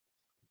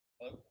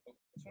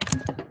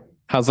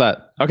How's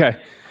that? Okay.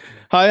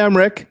 Hi, I'm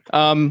Rick.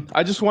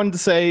 I just wanted to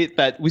say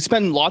that we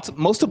spend most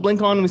of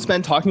BlinkOn we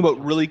spend talking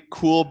about really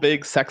cool,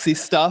 big, sexy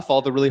stuff,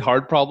 all the really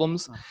hard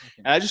problems.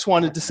 And I just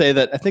wanted to say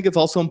that I think it's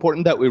also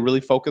important that we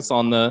really focus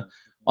on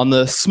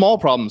the small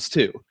problems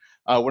too.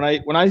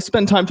 When I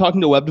spend time talking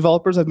to web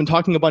developers, I've been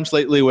talking a bunch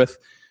lately with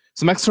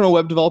some external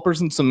web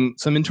developers and some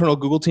internal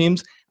Google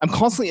teams. I'm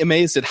constantly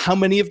amazed at how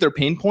many of their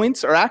pain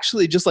points are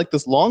actually just like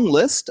this long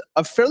list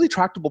of fairly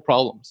tractable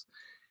problems.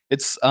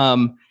 It's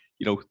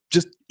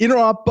just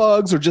interop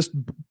bugs or just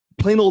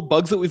plain old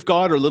bugs that we've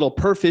got or little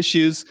perf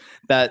issues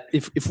that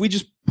if we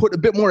just put a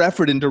bit more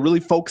effort into really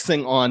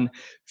focusing on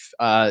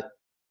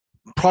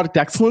product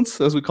excellence,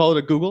 as we call it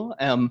at Google,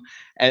 and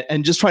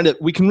just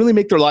we can really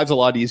make their lives a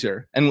lot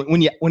easier. And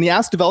when you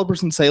ask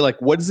developers and say,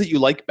 like, what is it you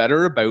like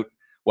better about,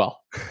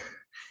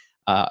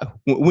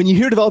 when you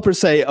hear developers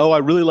say, oh, I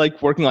really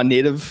like working on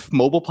native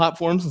mobile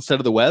platforms instead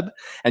of the web,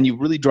 and you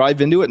really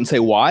drive into it and say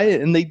why,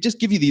 and they just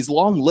give you these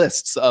long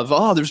lists of,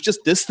 oh, there's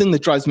just this thing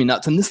that drives me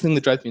nuts, and this thing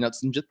that drives me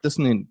nuts, and just this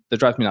thing that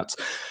drives me nuts.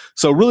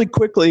 So really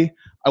quickly,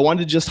 I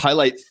wanted to just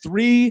highlight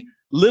 3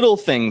 little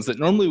things that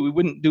normally we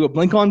wouldn't do a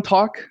BlinkOn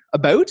talk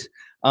about,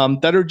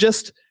 that are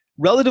just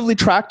relatively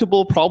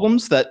tractable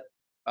problems that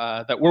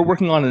we're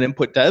working on in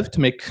input dev to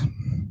make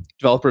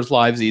developers'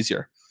 lives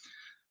easier.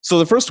 So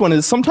the first one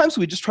is sometimes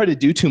we just try to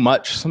do too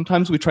much.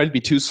 Sometimes we try to be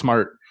too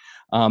smart.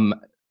 And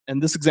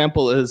this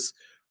example is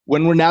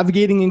when we're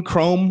navigating in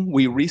Chrome,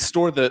 we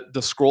restore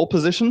the scroll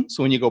position.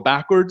 So when you go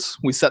backwards,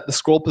 we set the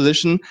scroll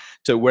position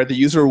to where the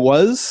user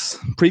was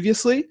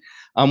previously,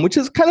 which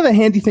is kind of a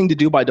handy thing to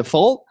do by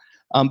default.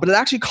 But it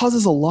actually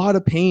causes a lot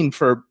of pain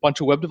for a bunch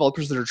of web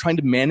developers that are trying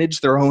to manage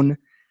their own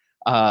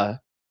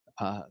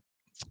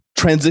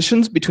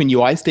transitions between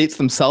UI states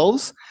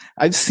themselves.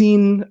 I've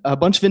seen a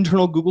bunch of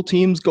internal Google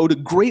teams go to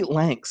great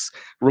lengths,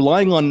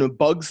 relying on the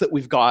bugs that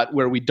we've got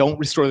where we don't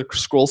restore the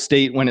scroll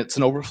state when it's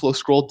an overflow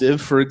scroll div,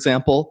 for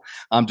example,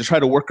 to try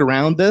to work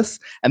around this.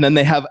 And then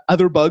they have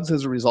other bugs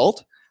as a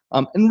result.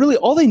 And really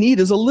all they need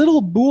is a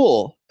little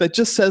bool that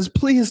just says,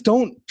 please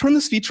don't turn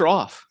this feature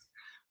off.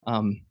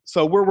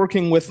 So we're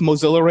working with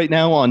Mozilla right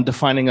now on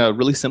defining a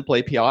really simple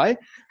API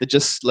that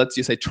just lets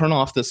you say, turn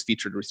off this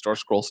feature to restore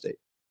scroll state.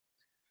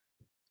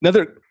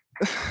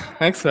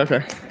 Thanks,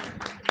 okay.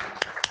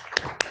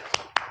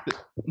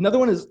 Another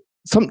one is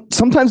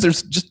sometimes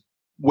there's just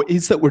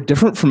ways that we're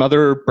different from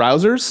other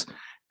browsers,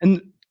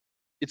 and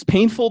it's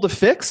painful to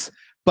fix,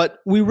 but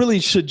we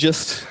really should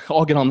just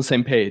all get on the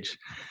same page.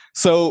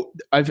 So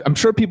I'm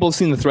sure people have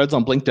seen the threads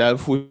on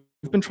BlinkDev.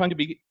 We've been trying to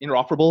be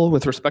interoperable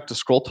with respect to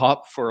scroll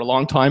top for a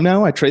long time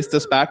now. I traced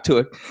this back to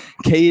a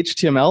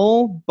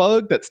KHTML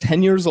bug that's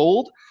 10 years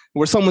old,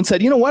 where someone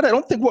said, you know what, I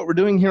don't think what we're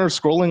doing here,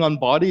 scrolling on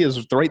body,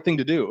 is the right thing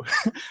to do.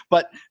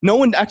 But no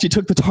one actually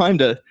took the time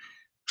to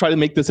try to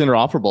make this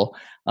interoperable.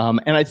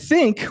 And I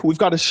think we've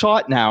got a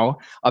shot now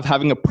of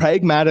having a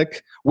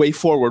pragmatic way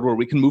forward where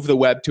we can move the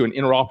web to an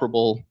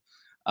interoperable,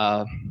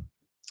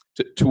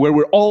 to where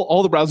we're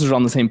all the browsers are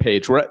on the same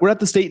page. We're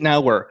at the state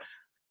now where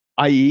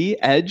IE,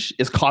 Edge,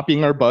 is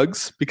copying our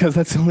bugs because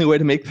that's the only way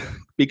to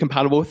be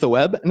compatible with the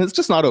web, and it's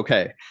just not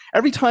okay.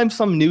 Every time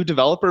some new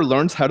developer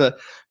learns how to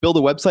build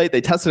a website,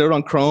 they test it out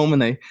on Chrome,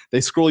 and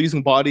they scroll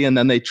using body, and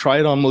then they try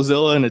it on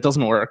Mozilla, and it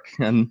doesn't work.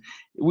 And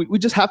we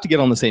just have to get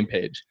on the same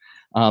page.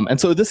 And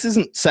so this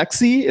isn't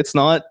sexy, it's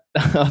not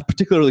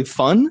particularly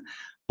fun,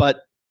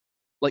 but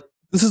like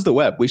this is the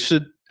web. We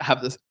should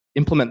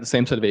implement the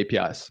same set of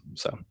APIs.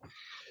 So,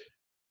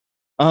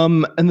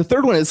 and the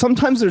third one is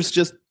sometimes there's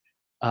just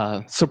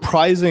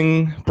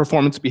surprising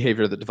performance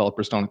behavior that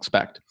developers don't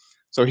expect.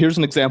 So here's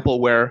an example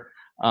where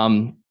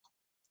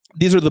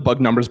these are the bug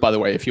numbers, by the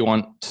way, if you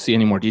want to see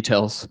any more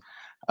details,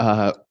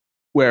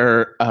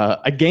 where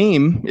a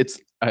game, it's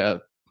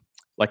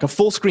like a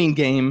full screen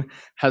game,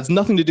 has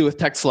nothing to do with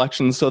text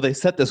selection, so they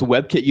set this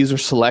WebKit user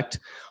select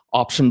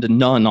option to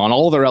none on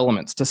all their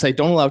elements to say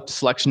don't allow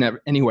selection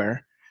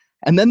anywhere.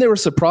 And then they were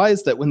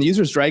surprised that when the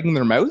user's dragging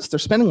their mouse, they're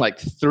spending like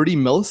 30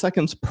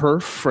 milliseconds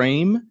per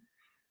frame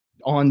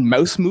on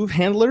mouse move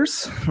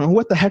handlers. I don't know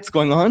what the heck's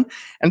going on.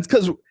 And it's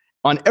because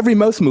on every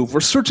mouse move, we're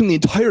searching the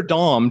entire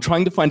DOM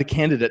trying to find a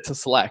candidate to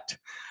select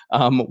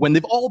when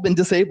they've all been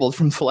disabled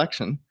from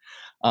selection.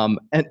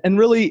 And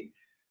really,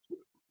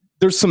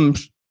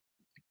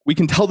 we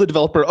can tell the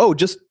developer, oh,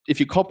 just if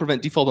you call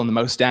prevent default on the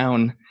mouse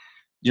down,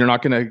 you're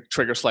not going to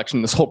trigger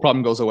selection. This whole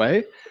problem goes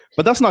away.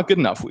 But that's not good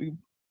enough.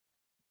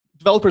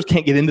 Developers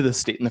can't get into this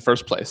state in the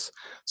first place.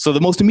 So the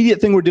most immediate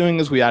thing we're doing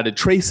is we added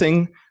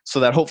tracing so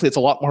that hopefully it's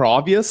a lot more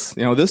obvious.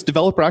 You know, this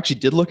developer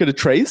actually did look at a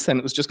trace and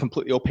it was just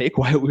completely opaque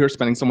why we were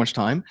spending so much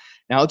time.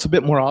 Now it's a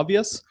bit more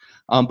obvious.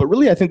 But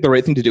really, I think the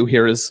right thing to do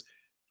here is,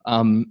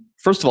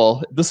 first of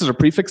all, this is a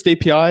prefixed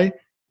API.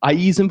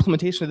 IE's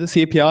implementation of this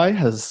API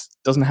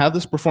doesn't have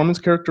this performance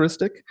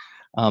characteristic.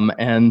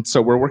 And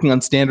so we're working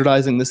on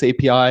standardizing this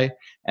API,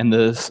 and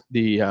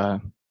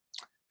the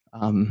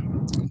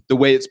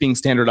way it's being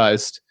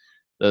standardized,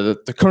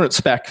 the current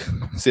spec,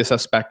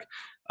 CSS spec,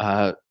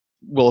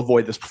 will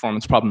avoid this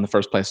performance problem in the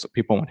first place, so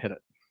people won't hit it.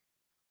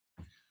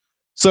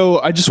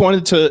 So I just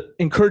wanted to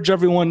encourage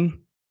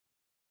everyone,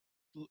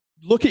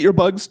 look at your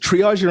bugs,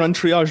 triage your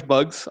untriaged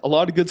bugs. A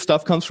lot of good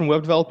stuff comes from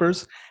web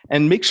developers,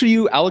 and make sure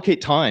you allocate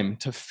time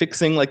to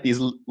fixing like these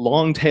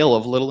long tail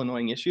of little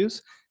annoying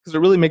issues, because it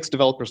really makes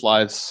developers'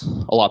 lives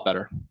a lot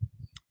better.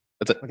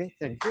 That's it. Okay,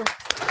 thank you.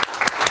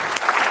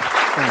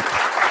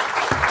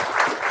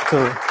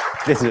 So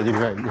this is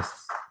right. Yes.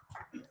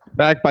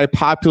 Back by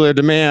popular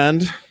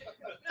demand.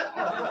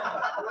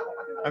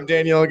 I'm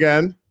Daniel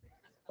again.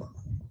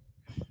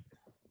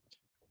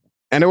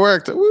 And it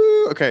worked.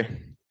 Woo! Okay.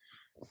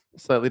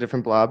 Slightly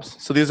different blobs.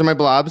 So these are my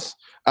blobs.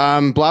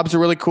 Blobs are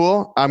really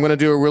cool. I'm going to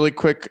do a really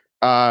quick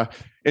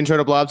intro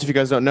to blobs if you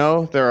guys don't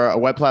know. They're a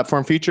web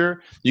platform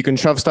feature. You can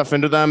shove stuff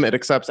into them. It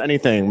accepts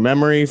anything: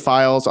 memory,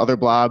 files, other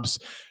blobs,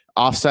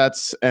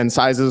 offsets and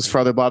sizes for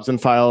other blobs and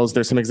files.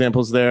 There's some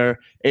examples there.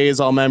 A is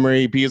all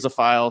memory, B is a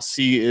file,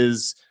 C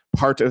is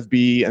part of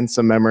B and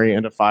some memory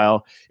and a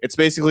file. It's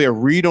basically a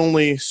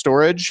read-only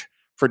storage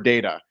for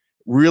data.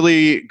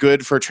 Really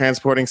good for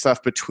transporting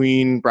stuff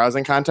between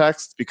browsing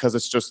contexts because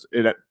it's just,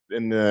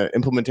 in the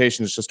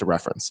implementation, it's just a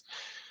reference.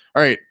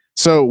 All right,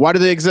 so why do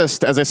they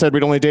exist? As I said,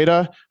 read-only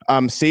data.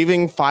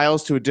 Saving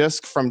files to a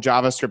disk from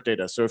JavaScript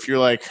data. So if you're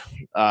like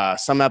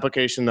some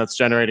application that's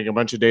generating a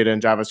bunch of data in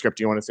JavaScript,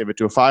 you want to save it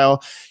to a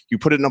file, you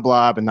put it in a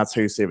blob, and that's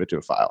how you save it to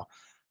a file.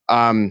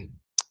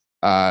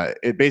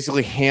 It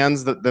basically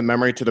hands the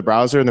memory to the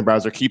browser, and the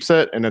browser keeps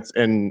it, and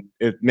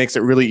it makes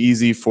it really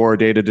easy for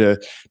data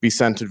to be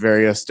sent to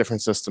various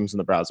different systems in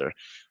the browser.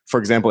 For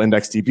example,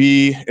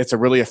 IndexedDB, it's a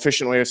really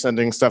efficient way of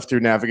sending stuff through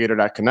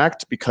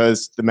navigator.connect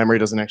because the memory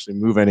doesn't actually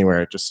move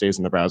anywhere, it just stays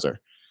in the browser.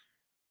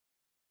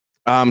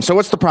 So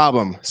what's the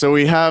problem? So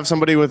we have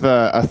somebody with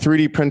a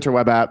 3D printer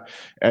web app,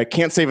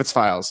 can't save its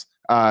files.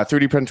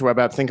 3D printer web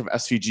app, think of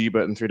SVG,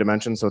 but in 3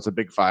 dimensions, so it's a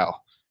big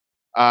file.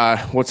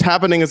 What's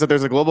happening is that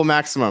there's a global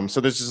maximum.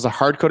 So there's just a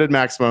hard-coded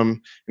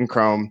maximum in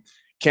Chrome.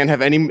 Can't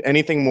have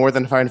anything more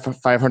than 500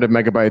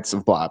 megabytes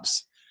of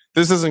blobs.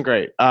 This isn't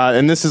great.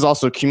 And this is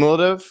also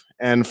cumulative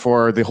and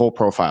for the whole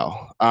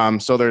profile.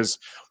 So there's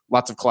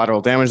lots of collateral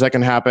damage that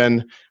can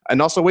happen.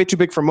 And also way too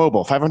big for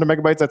mobile. 500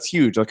 megabytes, that's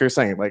huge. Like you're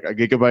saying, like a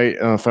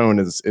gigabyte on a phone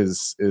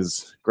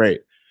is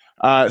great.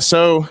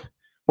 So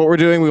what we're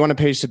doing, we want to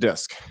page to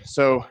disk.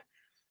 So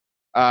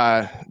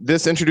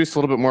this introduced a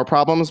little bit more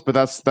problems, but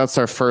that's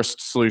our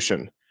first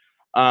solution.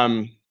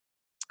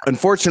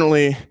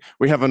 Unfortunately,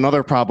 we have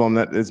another problem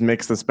that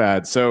makes this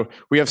bad. So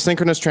we have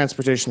synchronous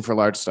transportation for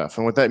large stuff.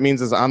 And what that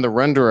means is on the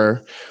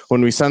renderer, when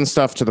we send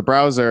stuff to the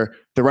browser,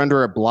 the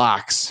renderer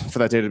blocks for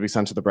that data to be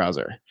sent to the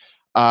browser.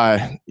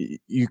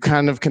 You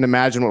kind of can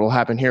imagine what will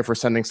happen here if we're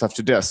sending stuff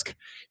to disk.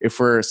 If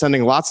we're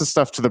sending lots of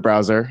stuff to the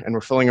browser and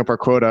we're filling up our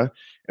quota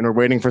and we're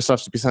waiting for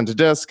stuff to be sent to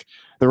disk,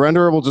 the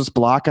renderer will just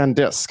block on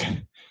disk.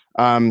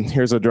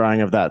 Here's a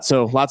drawing of that.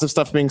 So lots of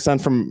stuff being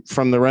sent from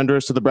the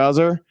renderers to the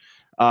browser.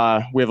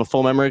 We have a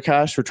full memory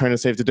cache. We're trying to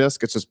save to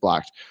disk. It's just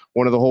blocked.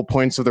 One of the whole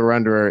points of the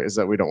renderer is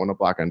that we don't want to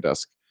block on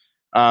disk.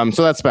 So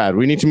that's bad.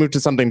 We need to move to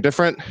something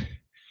different,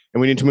 and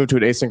we need to move to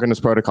an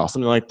asynchronous protocol.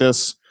 Something like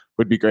this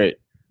would be great,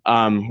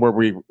 where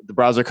the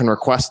browser can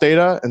request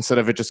data instead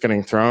of it just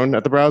getting thrown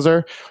at the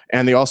browser,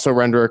 and the also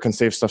renderer can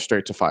save stuff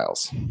straight to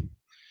files.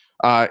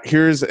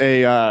 Here's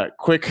a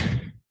quick.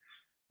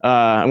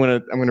 I'm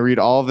gonna read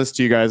all of this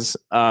to you guys.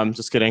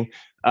 Just kidding.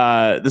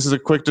 This is a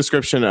quick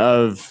description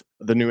of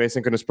the new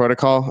asynchronous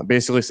protocol,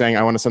 basically saying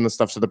I want to send this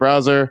stuff to the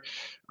browser.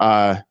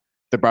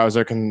 The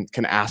browser can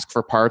ask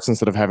for parts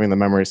instead of having the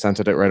memory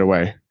sent at it right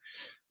away.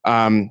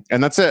 And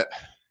that's it.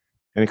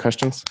 Any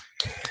questions?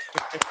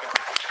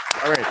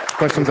 All right,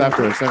 questions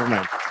afterwards. Never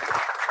mind.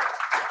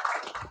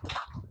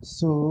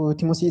 So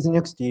Timothy's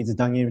next is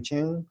Daniel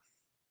Chen.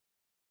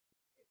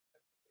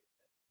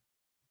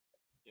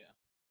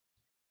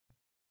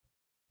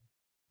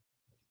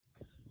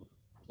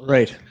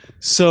 Right.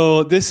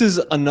 So this is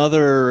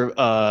another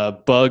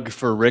bug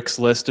for Rick's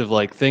list of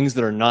like things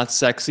that are not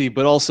sexy,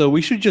 but also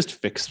we should just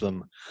fix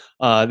them.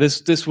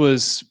 This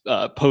was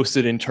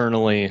posted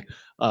internally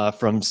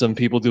from some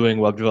people doing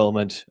web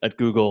development at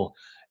Google,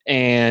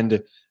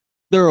 and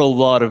there are a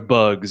lot of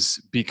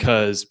bugs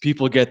because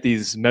people get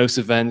these mouse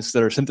events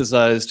that are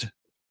synthesized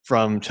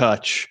from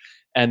touch,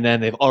 and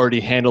then they've already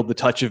handled the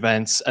touch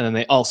events, and then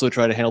they also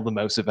try to handle the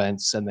mouse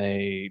events, and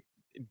they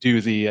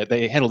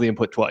handle the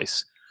input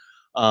twice.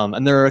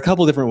 And there are a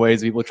couple different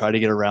ways people try to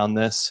get around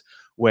this,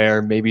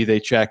 where maybe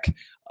they check,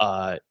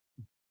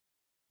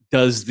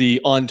 does the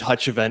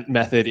onTouch event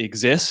method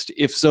exist?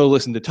 If so,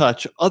 listen to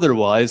touch.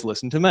 Otherwise,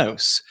 listen to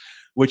mouse,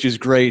 which is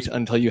great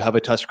until you have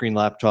a touchscreen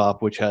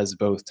laptop which has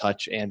both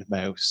touch and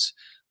mouse.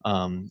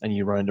 And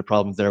you run into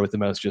problems there with the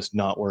mouse just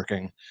not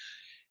working.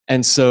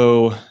 And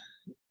so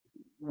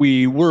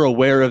we were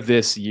aware of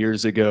this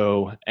years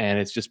ago, and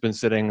it's just been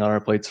sitting on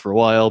our plates for a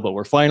while, but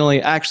we're finally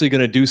actually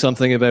going to do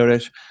something about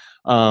it.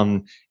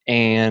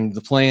 And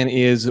the plan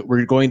is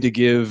we're going to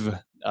give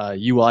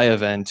UI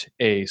event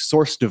a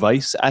source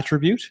device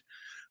attribute,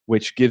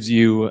 which gives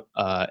you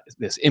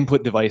this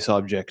input device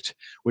object,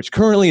 which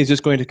currently is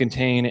just going to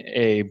contain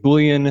a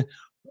Boolean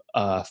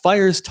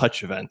fires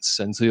touch events.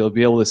 And so you'll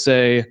be able to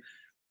say,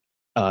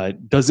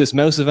 does this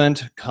mouse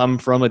event come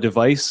from a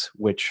device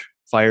which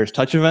fires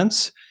touch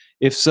events?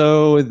 If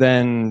so,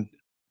 then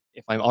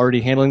if I'm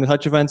already handling the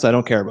touch events, I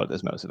don't care about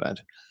this mouse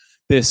event.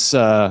 This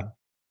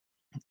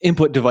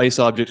input device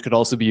object could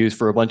also be used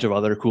for a bunch of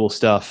other cool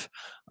stuff.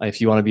 If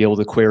you want to be able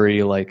to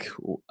query like,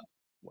 well,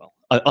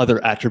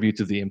 other attributes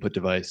of the input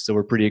device. So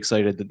we're pretty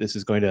excited that this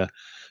is going to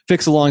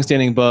fix a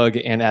long-standing bug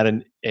and add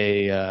an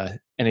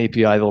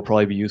API that will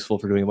probably be useful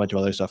for doing a bunch of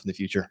other stuff in the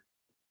future.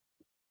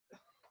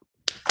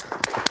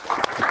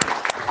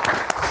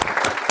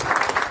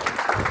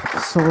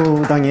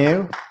 So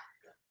Daniel,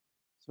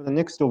 so the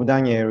next of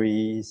Daniel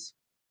is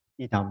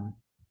Ethan.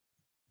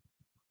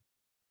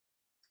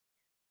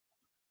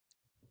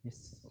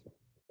 Yes.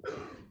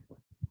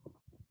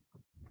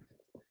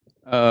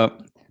 All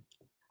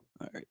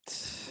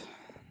right.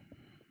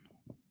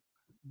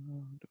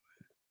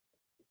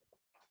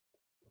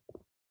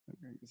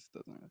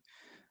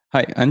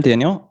 Hi, I'm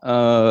Daniel.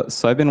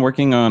 So I've been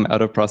working on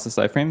out-of-process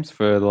iframes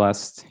for the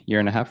last year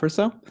and a half or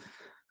so.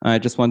 I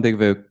just wanted to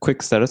give a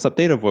quick status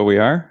update of where we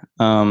are.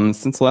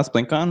 Since the last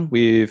BlinkOn,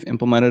 we've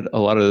implemented a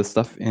lot of the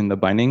stuff in the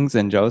bindings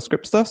and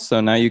JavaScript stuff. So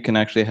now you can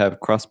actually have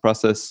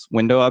cross-process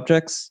window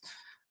objects.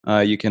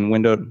 You can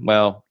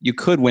you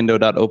could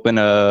window.open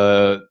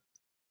a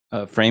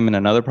frame in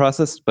another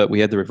process, but we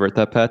had to revert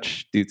that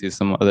patch due to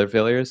some other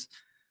failures.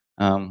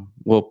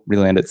 We'll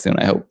reland it soon,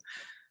 I hope.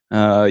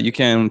 You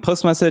can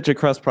post message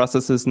across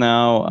processes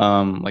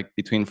now, like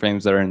between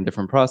frames that are in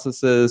different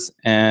processes.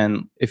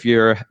 And if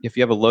you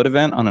have a load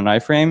event on an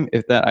iframe,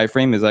 if that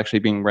iframe is actually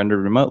being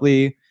rendered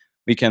remotely,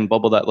 we can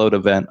bubble that load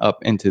event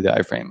up into the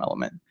iframe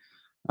element.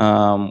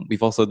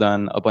 We've also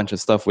done a bunch of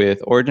stuff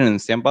with origin and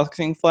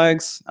sandboxing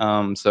flags,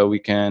 so we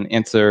can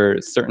answer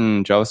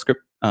certain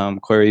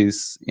JavaScript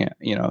queries,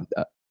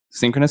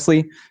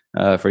 synchronously.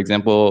 For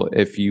example,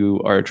 if you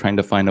are trying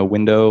to find a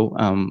window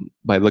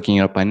by looking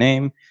it up by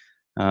name,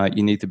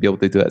 you need to be able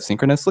to do that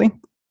synchronously.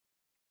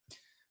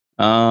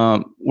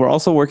 We're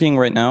also working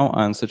right now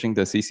on switching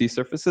to CC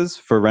surfaces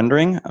for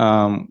rendering,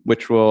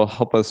 which will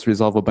help us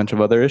resolve a bunch of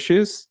other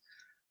issues.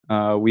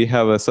 We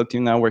have a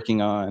subteam now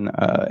working on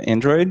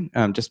Android,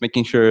 just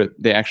making sure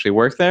they actually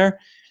work there.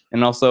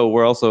 And also,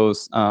 we're also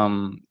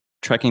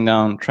tracking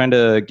down, trying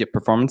to get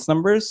performance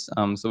numbers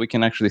so we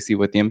can actually see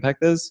what the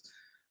impact is.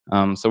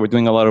 So we're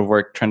doing a lot of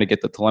work trying to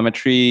get the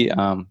telemetry,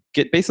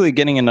 basically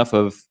getting enough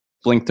of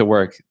Blink to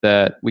work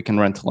that we can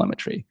run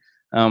telemetry.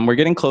 We're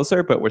getting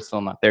closer, but we're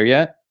still not there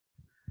yet.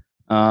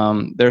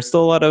 There's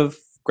still a lot of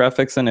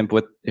graphics and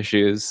input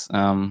issues.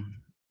 I'm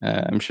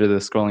sure the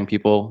scrolling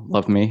people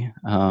love me.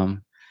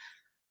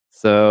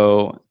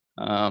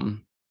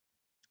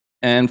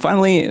 And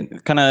finally,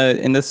 kind of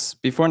in this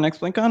before next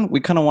BlinkOn, we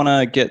kind of want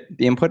to get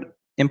the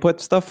input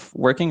stuff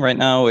working. Right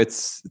now,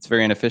 it's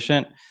very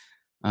inefficient.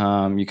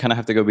 You kind of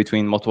have to go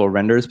between multiple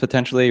renders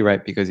potentially,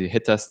 right? Because you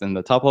hit test in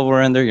the top level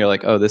render, you're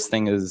like, oh, this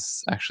thing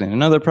is actually in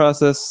another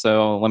process,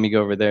 so let me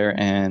go over there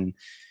and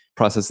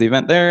process the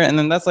event there. And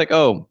then that's like,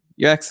 oh,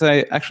 you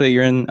actually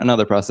you're in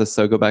another process,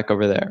 so go back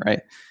over there,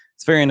 right?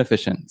 It's very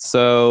inefficient.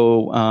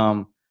 So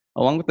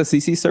along with the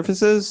CC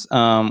surfaces,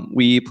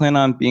 we plan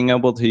on being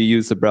able to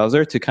use the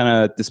browser to kind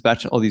of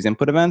dispatch all these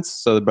input events.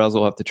 So the browser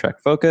will have to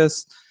track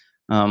focus,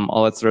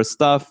 all that sort of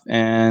stuff.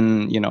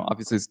 And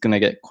obviously it's going to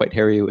get quite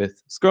hairy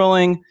with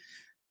scrolling,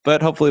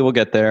 but hopefully we'll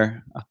get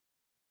there.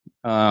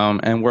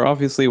 And we're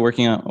obviously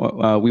working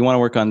on, we want to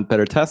work on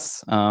better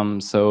tests.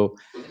 So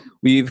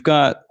we've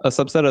got a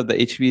subset of the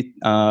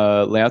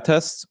HTTP layout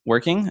tests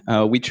working.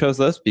 We chose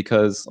this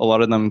because a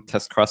lot of them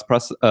test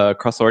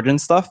cross-origin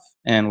stuff.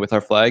 And with our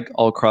flag,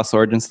 all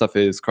cross-origin stuff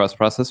is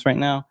cross-process right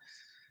now.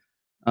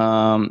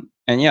 And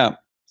yeah,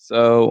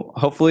 so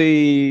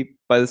hopefully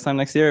by this time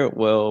next year,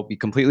 we'll be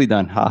completely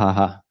done. Ha ha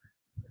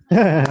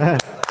ha.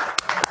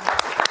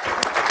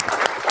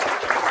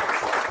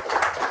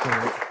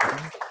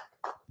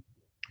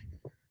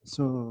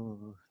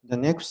 So the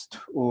next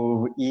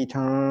of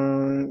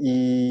Ethan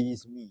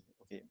is me.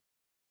 Okay.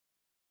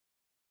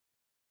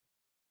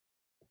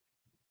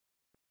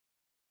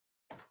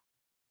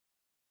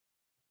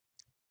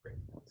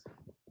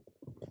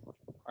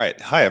 All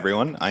right. Hi,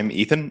 everyone. I'm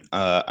Ethan.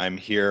 I'm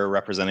here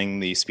representing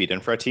the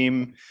Speed-Infra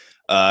team.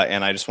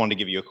 And I just wanted to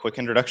give you a quick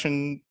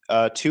introduction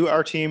to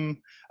our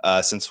team,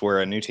 since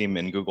we're a new team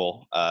in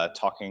Google,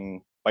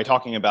 talking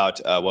about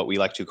what we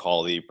like to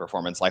call the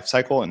performance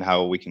lifecycle and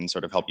how we can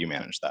sort of help you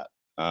manage that.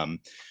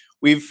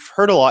 We've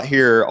heard a lot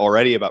here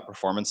already about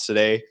performance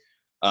today.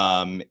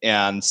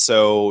 And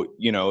so,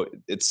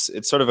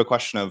 it's sort of a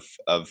question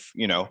of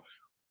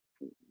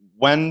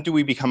when do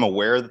we become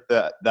aware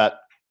that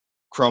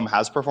Chrome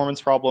has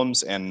performance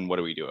problems, and what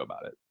do we do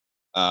about it?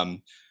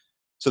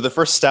 So the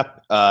first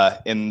step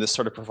in this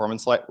sort of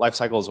performance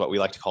lifecycle is what we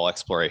like to call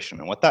exploration.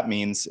 And what that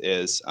means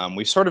is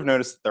we've sort of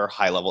noticed that there are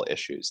high-level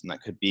issues, and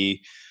that could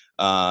be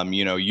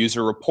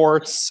user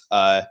reports.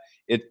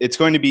 It's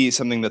going to be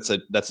something that's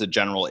a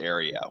general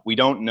area. We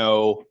don't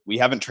know, we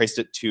haven't traced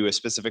it to a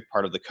specific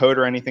part of the code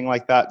or anything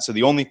like that. So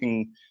the only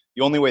thing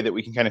the only way that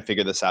we can kind of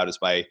figure this out is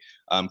by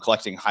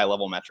collecting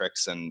high-level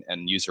metrics and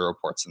user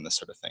reports and this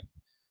sort of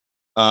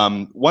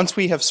thing. Once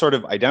we have sort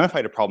of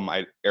identified a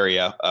problem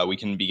area, we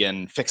can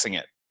begin fixing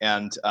it.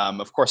 And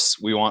of course,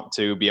 we want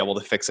to be able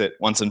to fix it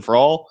once and for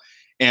all.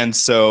 And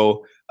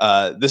so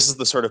this is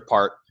the sort of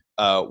part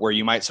where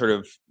you might sort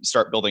of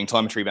start building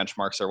telemetry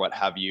benchmarks or what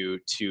have you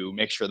to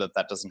make sure that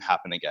that doesn't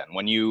happen again.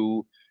 When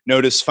you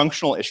notice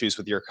functional issues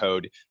with your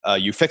code,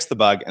 you fix the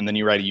bug, and then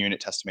you write a unit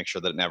test to make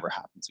sure that it never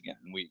happens again.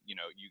 And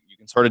you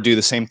can sort of do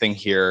the same thing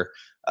here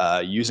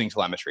using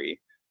telemetry.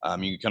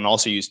 You can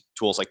also use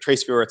tools like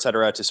TraceViewer, et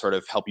cetera, to sort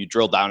of help you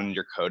drill down into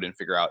your code and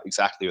figure out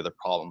exactly where the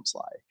problems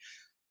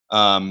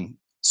lie.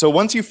 So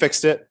once you've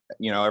fixed it,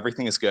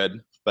 everything is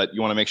good, but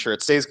you want to make sure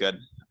it stays good.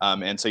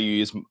 And so you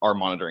use our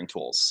monitoring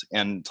tools.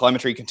 And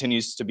telemetry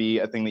continues to be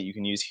a thing that you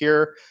can use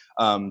here.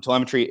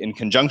 Telemetry in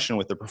conjunction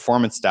with the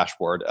performance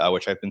dashboard,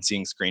 which I've been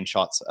seeing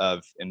screenshots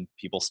of in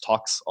people's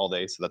talks all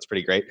day, so that's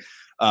pretty great,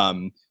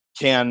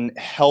 can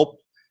help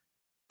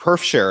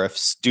perf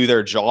sheriffs do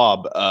their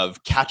job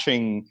of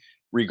catching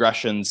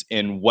regressions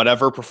in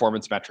whatever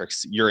performance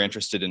metrics you're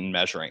interested in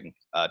measuring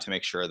to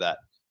make sure that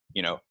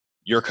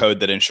your code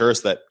that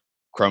ensures that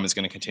Chrome is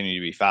going to continue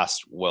to be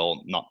fast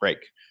will not break.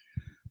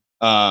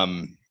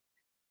 And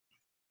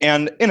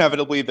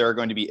inevitably, there are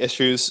going to be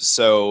issues.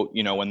 So,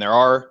 when there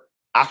are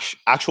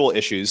actual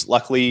issues,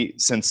 luckily,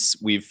 since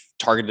we've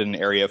targeted an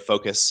area of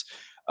focus,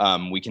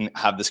 we can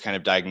have this kind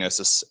of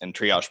diagnosis and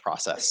triage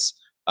process.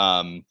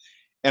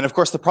 And of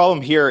course, the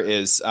problem here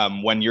is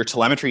when your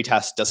telemetry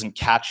test doesn't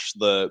catch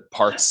the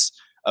parts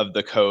of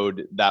the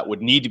code that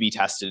would need to be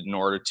tested in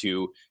order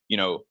to,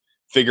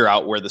 figure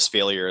out where this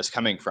failure is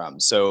coming from.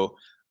 So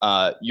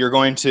you're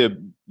going to,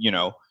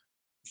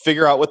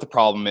 figure out what the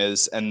problem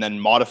is and then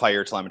modify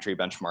your telemetry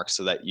benchmark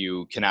so that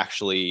you can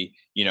actually,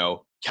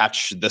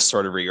 catch this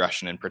sort of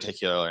regression in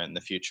particular in the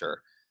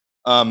future.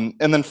 And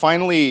then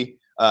finally,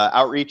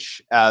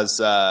 outreach, as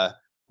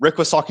Rick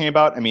was talking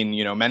about. I mean,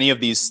 many of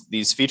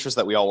these features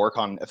that we all work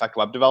on affect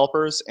web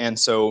developers, and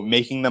so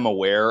making them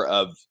aware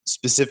of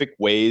specific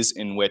ways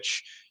in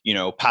which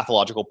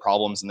pathological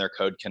problems in their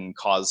code can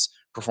cause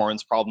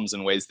performance problems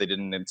in ways they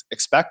didn't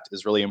expect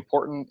is really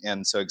important.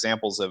 And so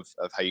examples of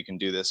how you can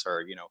do this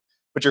are,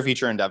 put your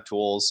feature in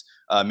DevTools,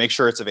 make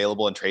sure it's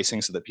available in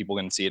tracing so that people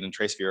can see it in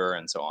TraceViewer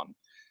and so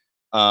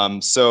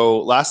on. So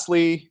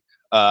lastly,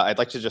 I'd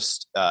like to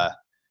just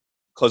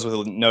close with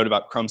a note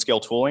about Chrome scale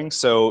tooling.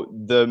 So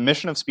the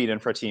mission of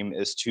Speed-Infra team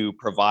is to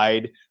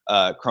provide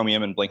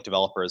Chromium and Blink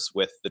developers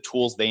with the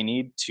tools they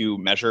need to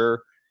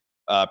measure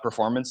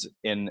performance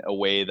in a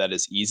way that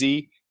is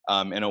easy,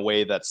 in a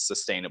way that's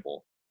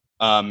sustainable.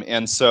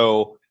 And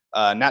so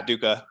Nat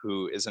Duca,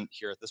 who isn't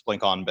here at this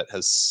BlinkOn, but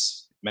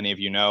has many of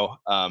you know,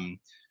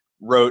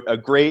 wrote a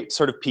great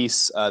sort of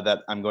piece that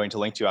I'm going to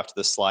link to after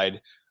this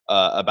slide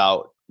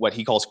about what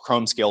he calls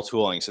Chrome scale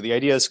tooling. So the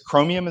idea is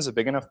Chromium is a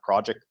big enough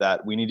project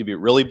that we need to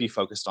really be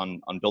focused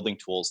on building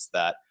tools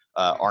that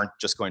aren't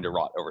just going to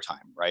rot over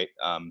time, right?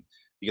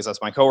 Because as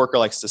my coworker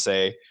likes to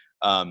say,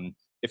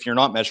 if you're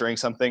not measuring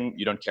something,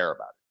 you don't care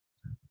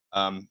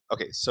about it.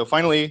 Okay, so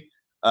finally,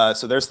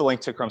 so there's the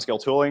link to Chrome scale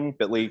tooling,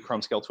 bit.ly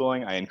Chrome scale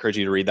tooling. I encourage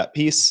you to read that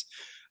piece.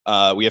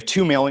 We have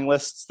 2 mailing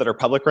lists that are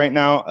public right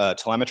now,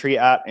 telemetry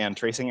and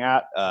tracing .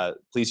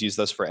 Please use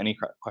those for any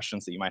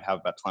questions that you might have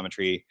about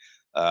telemetry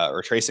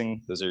or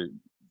tracing. Those are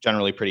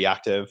generally pretty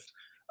active.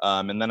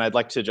 And then I'd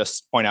like to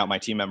just point out my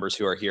team members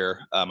who are here,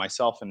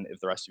 myself, and if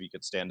the rest of you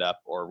could stand up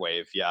or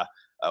wave. Yeah,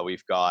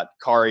 we've got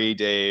Kari,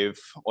 Dave,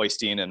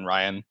 Oystein, and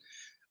Ryan.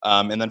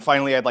 And then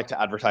finally, I'd like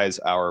to advertise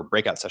our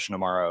breakout session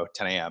tomorrow,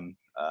 10 a.m.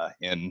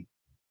 In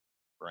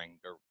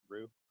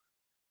Barangaroo.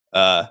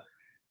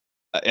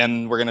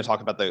 And we're going to talk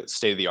about the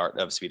state of the art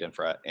of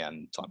Speed-Infra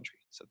and telemetry.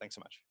 So thanks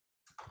so much.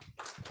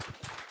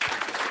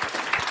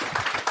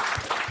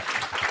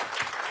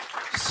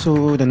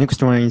 So the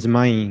next one is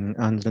mine,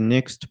 and the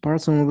next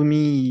person of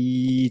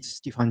me is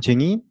Stefan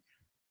Chengi.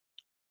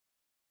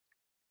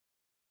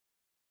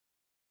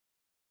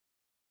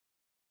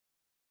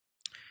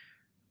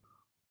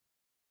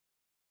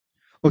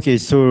 Okay,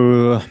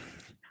 so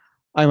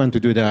I want to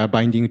do the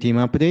binding team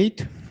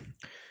update.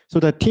 So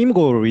the team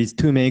goal is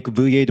to make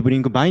V8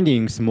 Blink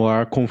bindings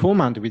more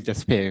conformant with the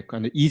spec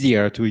and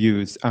easier to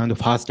use and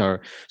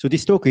faster. So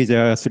this talk is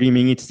a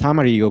 3-minute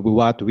summary of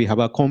what we have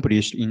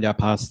accomplished in the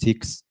past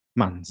 6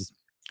 months.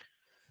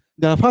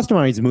 The first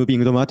one is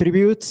moving DOM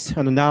attributes,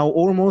 and now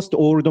almost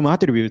all DOM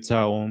attributes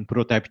are on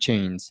prototype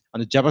chains,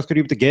 and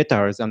JavaScript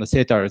getters and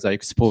setters are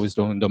exposed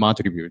on DOM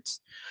attributes.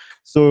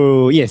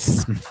 So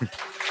yes.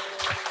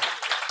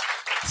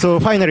 So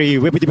finally,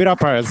 web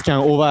developers can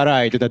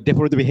override the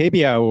default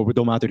behavior of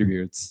DOM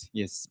attributes.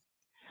 Yes.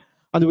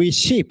 And we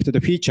shipped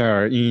the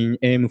feature in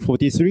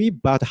M43,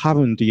 but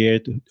haven't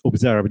yet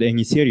observed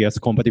any serious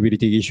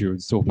compatibility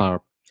issues so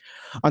far.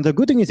 And the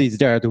good news is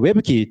that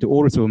WebKit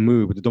also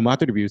moved DOM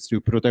attributes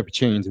to prototype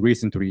chains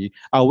recently,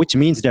 which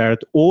means that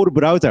all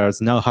browsers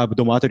now have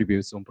DOM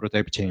attributes on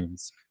prototype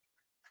chains.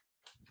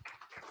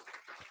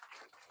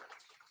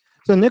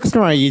 So next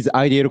one is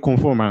ideal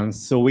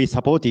conformance. So we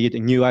supported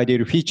new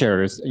ideal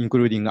features,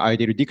 including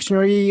ideal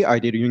dictionary,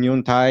 ideal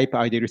union type,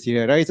 ideal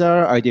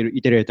serializer, ideal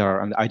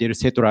iterator, and ideal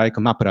set-like,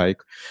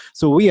 map-like.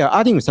 So we are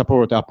adding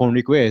support upon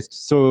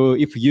request. So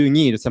if you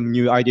need some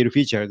new ideal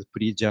features,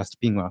 please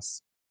just ping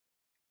us.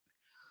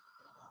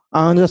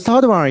 And the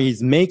third one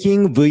is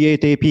making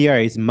V8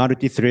 APIs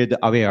multi-thread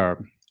aware.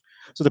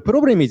 So the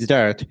problem is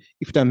that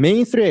if the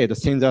main thread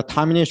sends a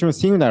termination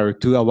signal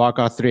to a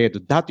worker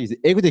thread that is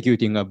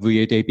executing a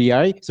V8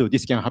 API, so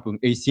this can happen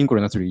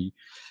asynchronously.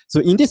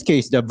 So in this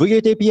case, the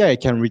V8 API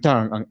can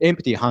return an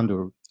empty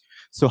handle.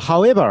 So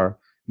however,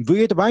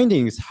 V8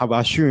 bindings have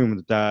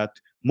assumed that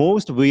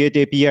most V8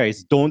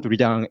 APIs don't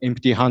return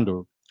empty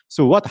handle.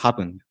 So what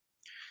happened?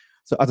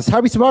 So as a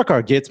service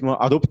worker gets more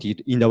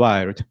adopted in the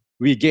wild,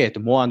 we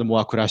get more and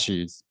more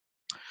crashes.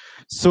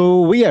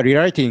 So we are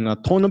rewriting a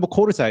ton of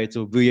call sites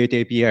of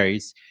V8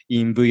 APIs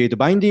in V8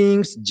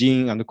 bindings,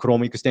 Gin, and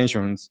Chrome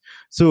extensions.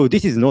 So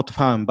this is not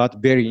fun,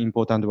 but very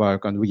important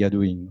work, and we are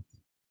doing.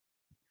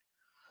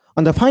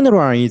 And the final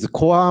one is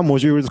core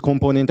modules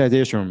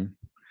componentization.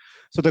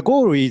 So the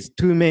goal is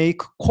to make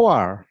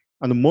core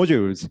and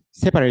modules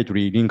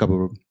separately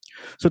linkable.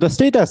 So the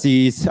status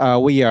is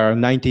we are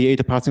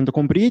 98%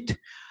 complete.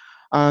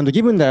 And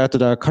given that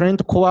the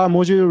current core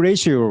module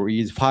ratio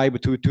is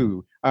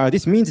 5:2,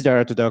 this means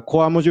that the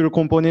core module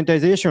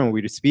componentization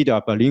will speed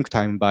up a link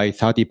time by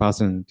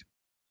 30%.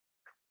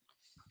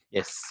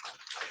 Yes.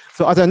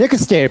 So as a next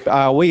step,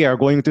 we are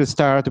going to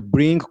start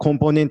Blink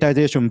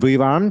componentization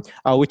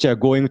V1, which are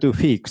going to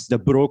fix the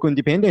broken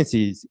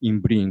dependencies in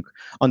Blink.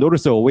 And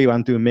also we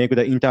want to make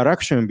the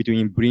interaction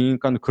between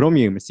Blink and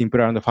Chromium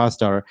simpler and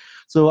faster.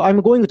 So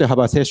I'm going to have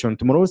a session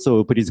tomorrow,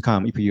 so please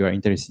come if you are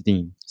interested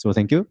in. So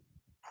thank you.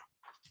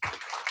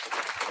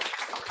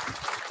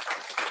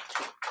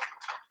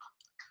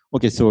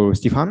 Okay, so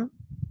Stefan.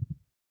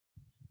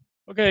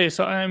 Okay,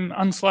 so I'm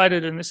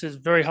unslided, and this is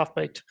very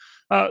half-baked.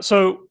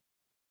 So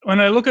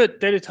when I look at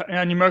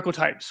data numerical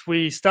types,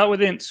 we start with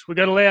ints, we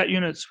go to layout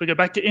units, we go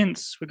back to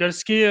ints, we go to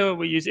skier,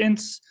 we use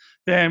ints,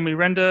 then we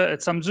render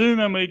at some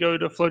zoom, and we go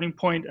to floating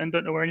point and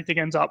don't know where anything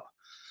ends up.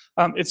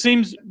 It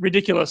seems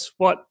ridiculous.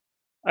 What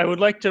I would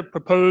like to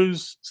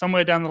propose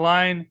somewhere down the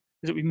line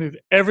is that we move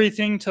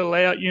everything to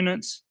layout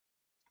units.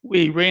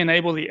 We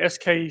re-enable the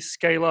SK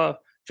scalar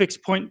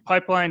fixed point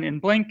pipeline in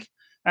Blink,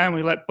 and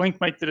we let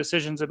Blink make the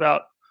decisions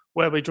about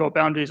where we draw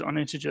boundaries on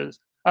integers,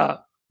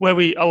 where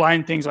we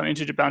align things on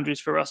integer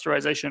boundaries for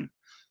rasterization.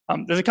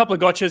 There's a couple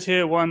of gotchas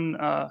here. One,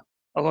 a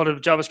lot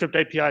of JavaScript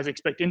APIs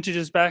expect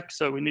integers back,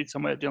 so we need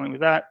some way of dealing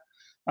with that.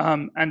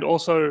 And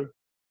also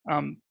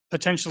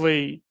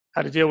potentially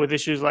how to deal with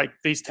issues like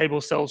these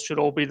table cells should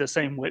all be the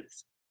same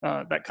width.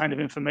 That kind of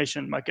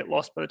information might get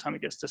lost by the time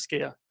it gets to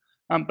skier.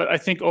 But I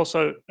think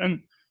also,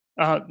 and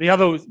the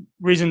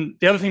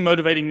other thing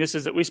motivating this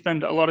is that we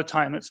spend a lot of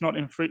time. It's not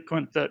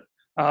infrequent that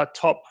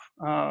top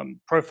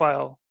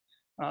profile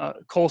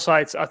call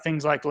sites are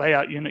things like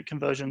layout unit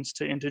conversions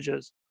to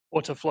integers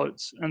or to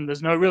floats, and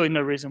there's really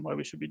no reason why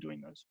we should be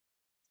doing those.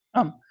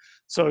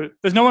 So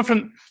there's no one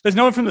from the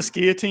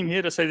skier team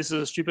here to say this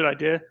is a stupid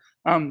idea.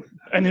 And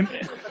in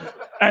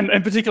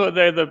particular,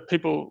 they're the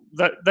people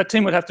that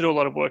team would have to do a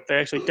lot of work. They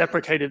actually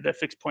deprecated their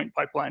fixed point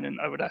pipeline, and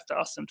I would have to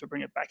ask them to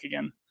bring it back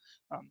again.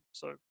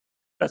 So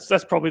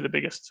that's probably the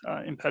biggest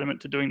impediment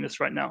to doing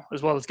this right now,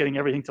 as well as getting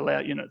everything to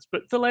layout units.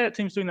 But the layout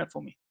team's doing that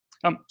for me.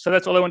 So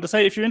that's all I want to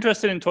say. If you're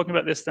interested in talking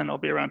about this, then I'll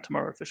be around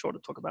tomorrow for sure to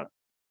talk about it.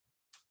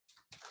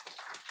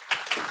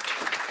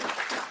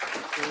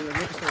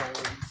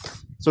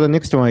 So the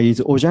next one is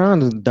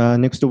Ojan, and the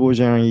next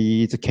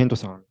Ojan is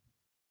Kento-san.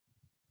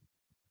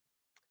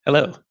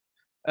 Hello.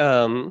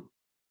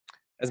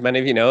 As many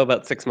of you know,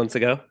 about 6 months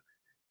ago,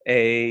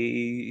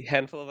 a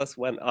handful of us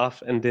went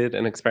off and did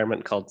an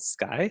experiment called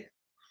Sky,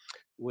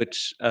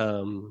 which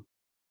I'm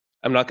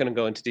not going to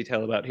go into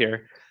detail about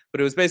here,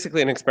 but it was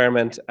basically an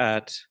experiment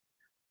at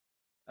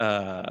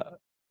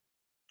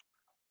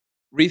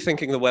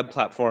rethinking the web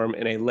platform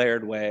in a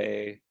layered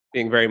way,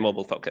 being very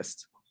mobile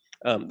focused.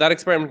 That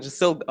experiment is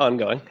still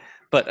ongoing,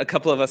 but a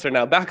couple of us are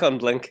now back on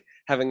Blink,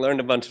 having learned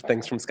a bunch of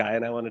things from Sky,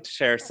 and I wanted to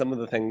share some of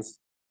the things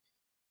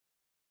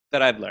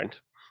that I've learned.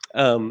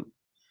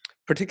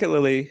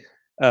 Particularly,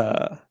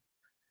 the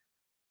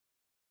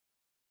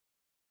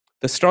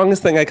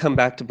strongest thing I come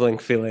back to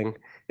Blink feeling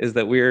is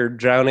that we're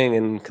drowning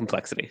in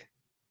complexity.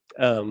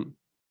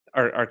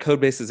 Our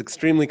code base is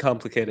extremely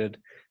complicated,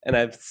 and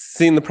I've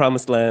seen the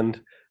promised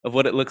land of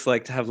what it looks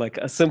like to have like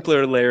a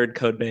simpler layered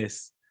code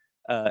base.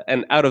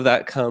 And out of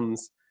that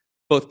comes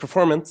both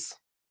performance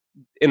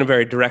in a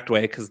very direct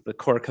way because the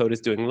core code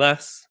is doing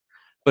less,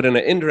 but in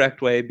an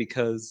indirect way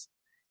because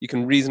you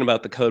can reason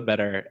about the code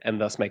better and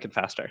thus make it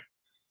faster.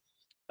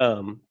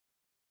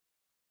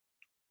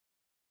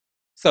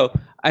 So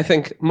I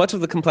think much of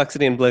the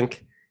complexity in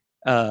Blink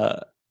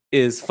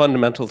is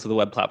fundamental to the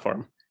web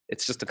platform.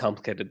 It's just a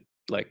complicated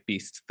like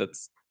beast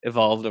that's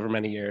evolved over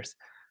many years.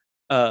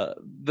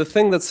 The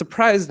thing that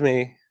surprised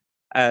me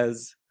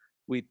as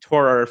we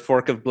tore our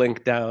fork of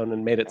Blink down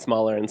and made it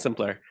smaller and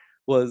simpler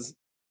was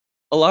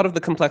a lot of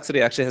the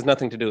complexity actually has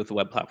nothing to do with the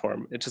web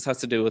platform. It just has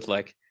to do with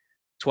like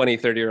 20,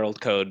 30-year-old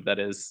code that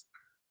has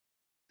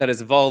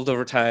evolved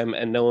over time,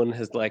 and no one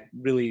has like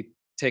really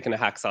taken a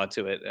hacksaw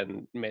to it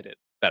and made it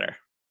better.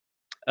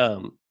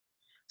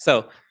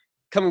 So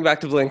coming back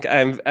to Blink,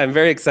 I'm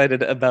very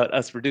excited about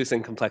us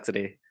reducing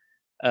complexity.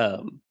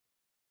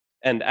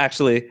 And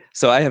actually,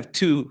 so I have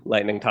 2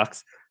 lightning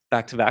talks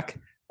back to back.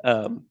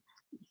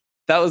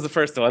 That was the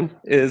first one,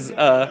 is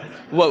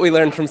what we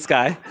learned from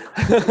Sky.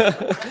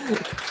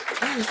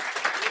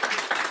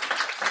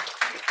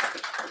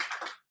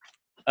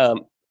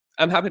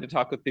 I'm happy to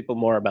talk with people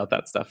more about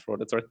that stuff for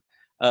what it's worth.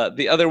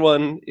 The other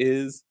one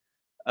is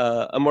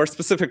a more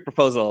specific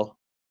proposal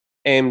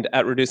aimed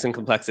at reducing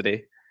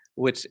complexity,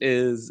 which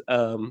is,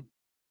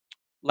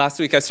 last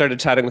week I started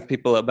chatting with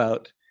people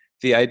about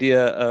the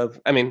idea of,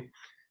 I mean,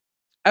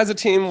 as a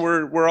team,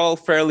 we're all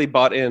fairly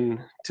bought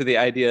in to the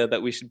idea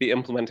that we should be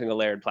implementing a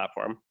layered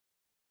platform.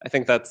 I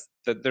think that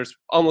there's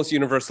almost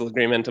universal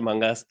agreement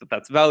among us that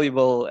that's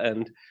valuable,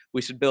 and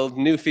we should build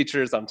new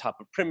features on top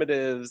of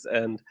primitives,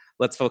 and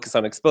let's focus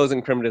on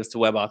exposing primitives to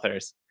web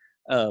authors.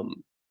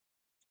 I'm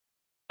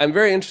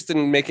very interested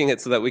in making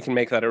it so that we can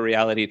make that a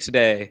reality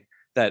today,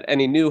 that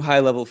any new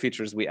high-level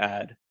features we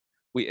add,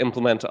 we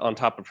implement on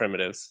top of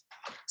primitives.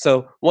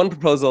 So one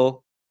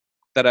proposal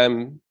that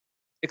I'm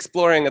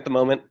exploring at the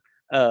moment,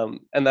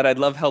 and that I'd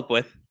love help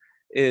with,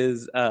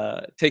 is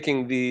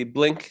taking the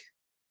Blink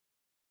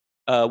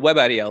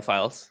WebIDL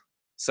files,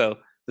 so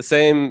the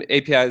same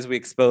APIs we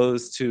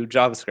expose to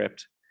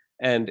JavaScript,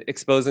 and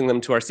exposing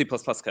them to our C++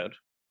 code.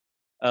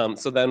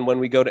 So then when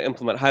we go to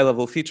implement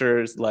high-level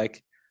features,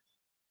 like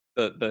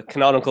the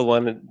canonical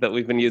one that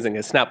we've been using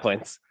is snap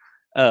points,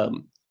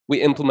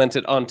 we implement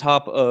it on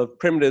top of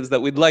primitives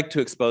that we'd like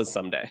to expose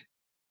someday.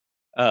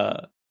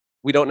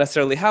 We don't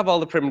necessarily have all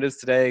the primitives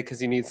today,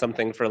 because you need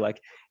something for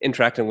like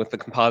interacting with the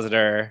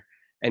compositor,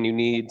 and you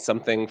need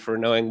something for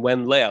knowing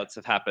when layouts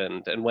have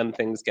happened and when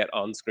things get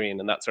on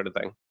screen and that sort of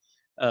thing.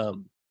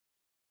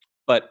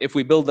 But if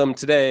we build them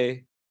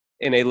today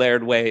in a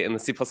layered way in the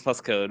C++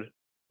 code,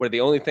 where the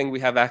only thing we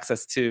have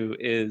access to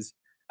is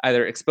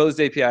either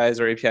exposed APIs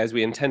or APIs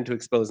we intend to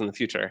expose in the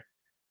future,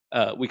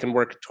 we can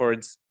work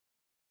towards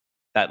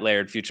that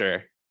layered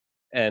future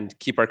and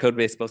keep our code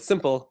base both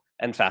simple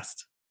and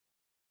fast.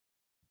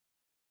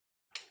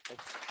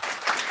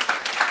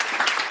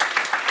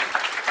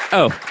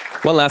 Oh,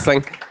 one last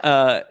thing.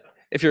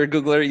 If you're a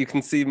Googler, you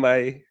can see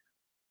my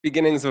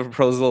beginnings of a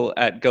proposal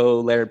at Go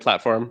Layered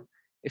Platform.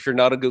 If you're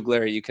not a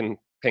Googler, you can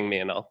ping me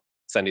and I'll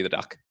send you the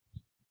doc.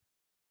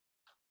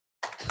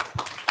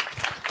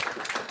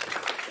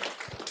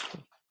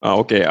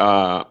 Okay,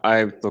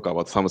 I talk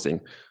about something.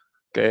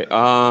 Okay,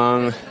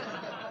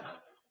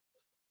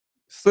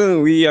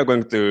 soon we are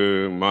going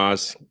to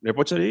merge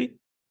repository.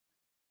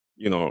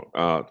 You know,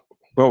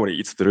 probably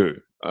it's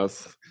true.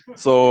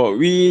 So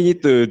we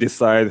need to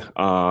decide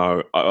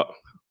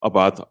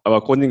about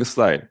our coding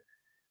style.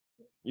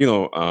 You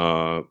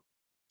know,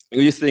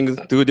 listing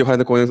 2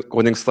 different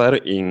coding style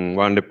in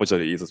one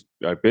repository is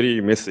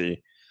very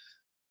messy.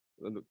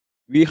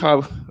 We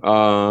have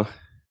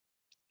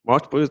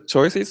multiple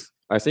choices,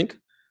 I think.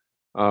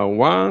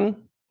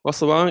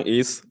 First one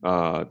is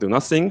do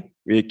nothing.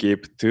 We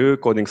keep 2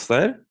 coding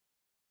style,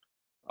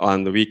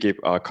 and we keep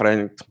our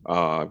current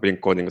Blink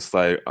coding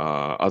style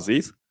as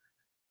is.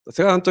 The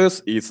second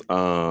choice is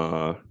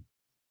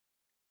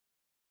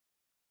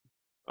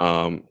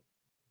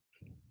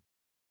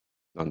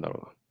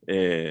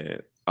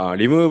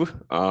remove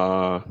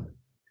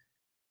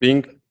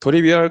Blink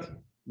trivial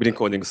Blink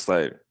coding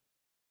style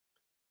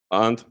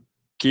and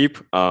keep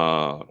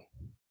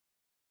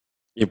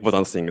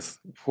important things.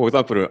 For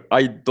example,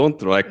 I don't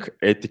like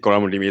 80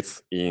 column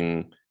limits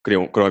in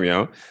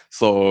Chromium,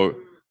 so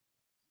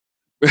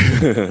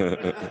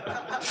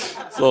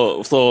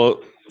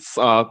also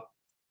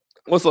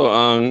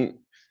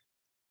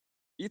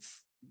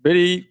it's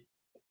very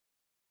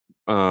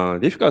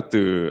difficult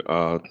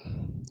to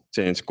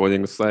change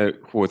coding style.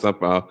 For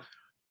example,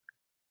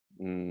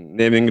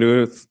 naming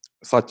rules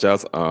such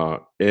as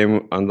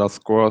m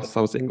underscore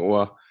something,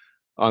 or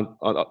and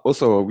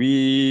also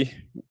we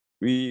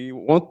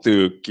want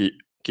to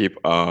keep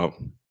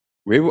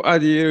web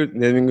ideal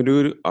naming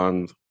rule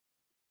and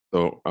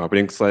the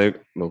Blink style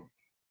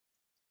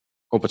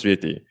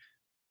compatibility.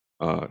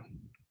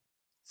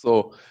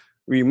 So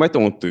we might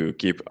want to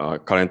keep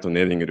current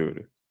naming rule.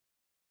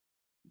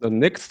 The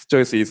next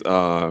choice is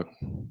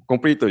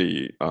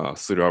completely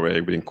throw away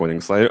Blink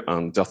coding style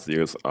and just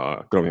use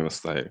Chromium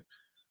style.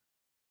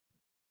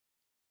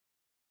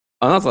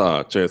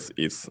 Another choice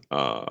is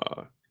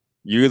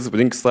use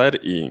Blink style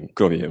in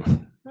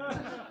Chromium.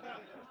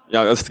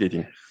 Yeah, just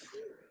kidding.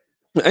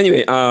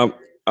 Anyway,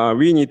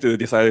 we need to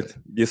decide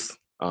this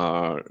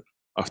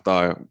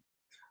after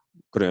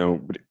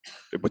Chromium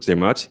repository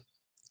merge.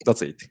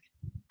 That's it.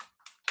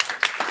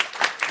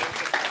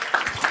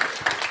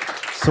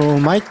 So,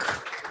 Mike.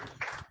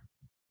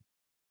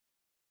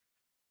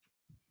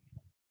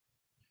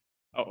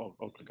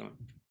 Click on it.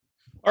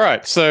 All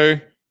right, so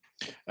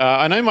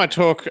I named my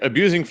talk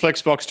Abusing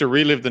Flexbox to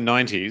Relive the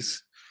 90s.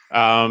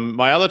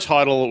 My other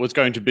title was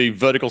going to be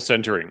Vertical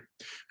Centering,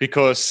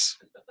 because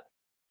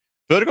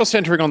vertical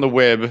centering on the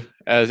web,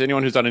 as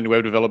anyone who's done any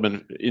web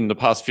development in the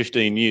past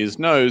 15 years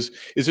knows,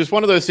 is just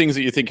one of those things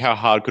that you think, how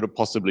hard could it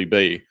possibly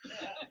be?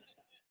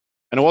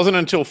 And it wasn't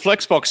until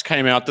Flexbox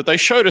came out that they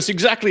showed us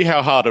exactly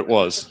how hard it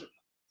was.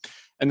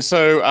 And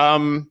so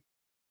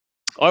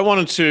I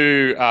wanted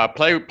to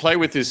play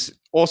with this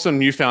awesome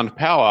newfound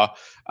power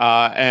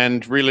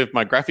and relive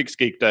my graphics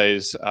geek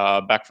days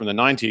back from the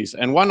 90s.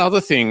 And one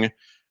other thing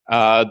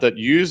that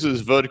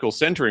uses vertical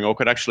centering, or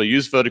could actually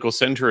use vertical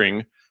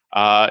centering,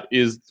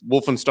 is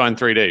Wolfenstein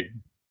 3D.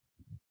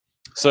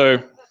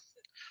 So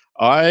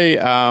I,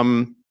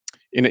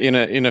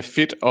 in a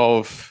fit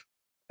of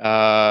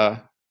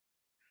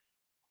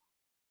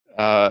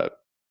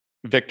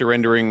vector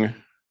rendering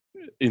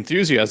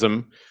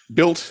enthusiasm,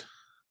 built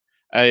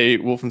a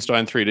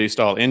Wolfenstein 3D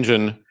style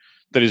engine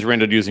that is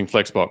rendered using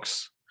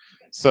Flexbox.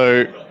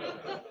 So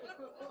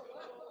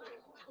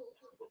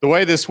the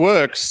way this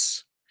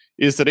works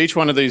is that each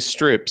one of these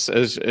strips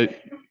is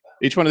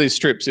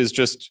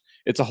just,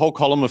 it's a whole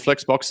column of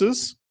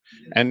Flexboxes,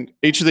 and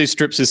each of these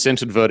strips is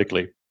centered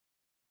vertically.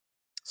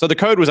 So the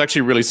code was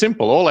actually really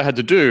simple. All I had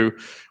to do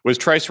was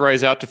trace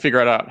arrays out to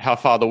figure out how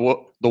far the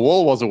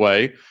wall was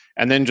away,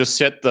 and then just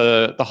set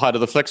the height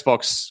of the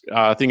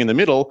Flexbox thing in the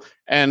middle,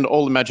 and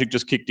all the magic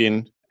just kicked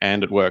in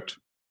and it worked.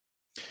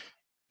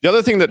 The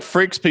other thing that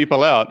freaks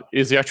people out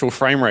is the actual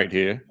frame rate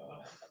here.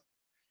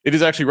 It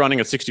is actually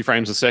running at 60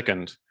 frames a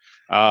second.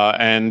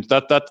 And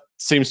that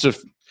seems to,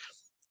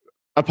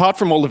 apart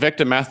from all the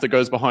vector math that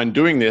goes behind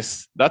doing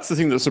this, that's the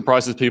thing that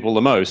surprises people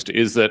the most,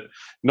 is that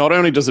not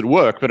only does it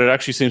work, but it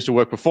actually seems to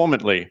work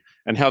performantly.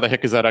 And how the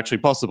heck is that actually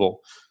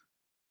possible?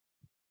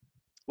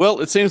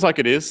 Well, it seems like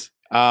it is.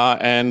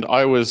 And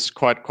I was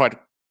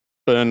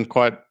burned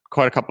quite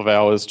a couple of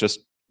hours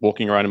just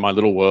walking around in my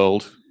little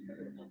world.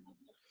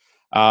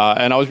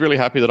 And I was really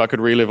happy that I could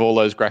relive all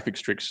those graphics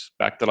tricks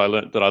back that I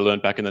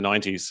learned back in the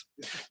 90s.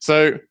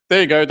 So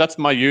there you go. That's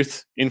my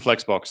youth in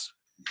Flexbox.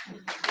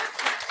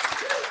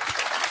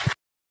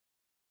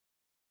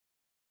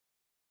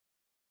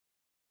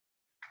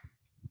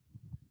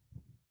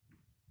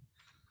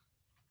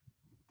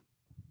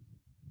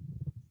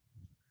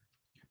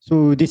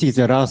 So this is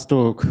the last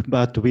talk,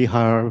 but we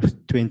have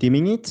 20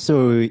 minutes.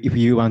 So if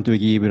you want to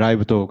give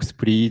live talks,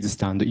 please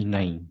stand in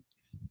line.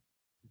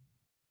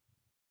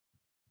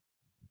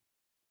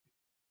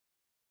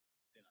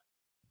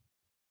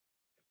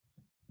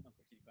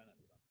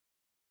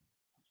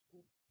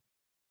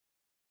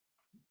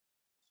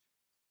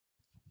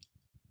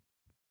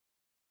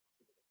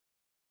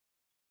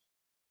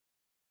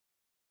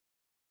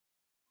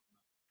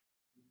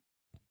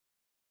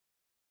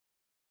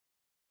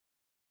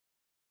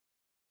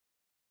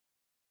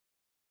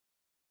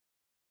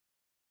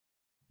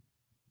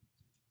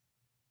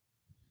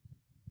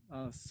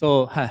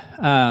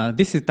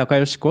 This is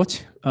Takayoshi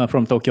Coach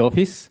from Tokyo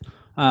office.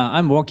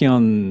 I'm working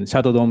on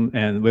Shadow DOM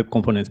and Web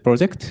Components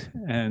project.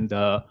 And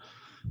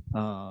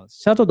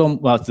Shadow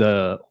DOM was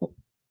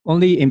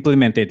only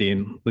implemented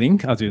in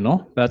Blink, as you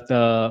know. But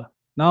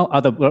now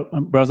other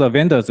browser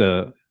vendors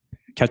are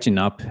catching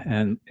up,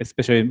 and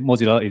especially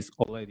Mozilla is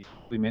already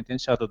implementing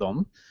Shadow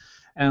DOM.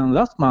 And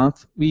last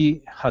month,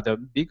 we had a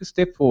big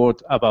step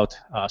forward about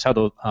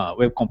Shadow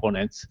Web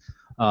Components.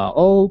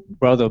 All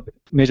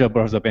major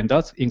browser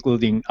vendors,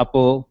 including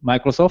Apple,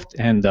 Microsoft,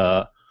 and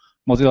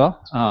Mozilla,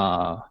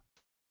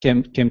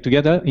 came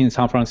together in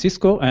San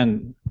Francisco,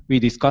 and we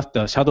discussed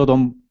the Shadow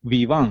DOM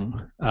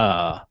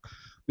v1,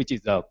 which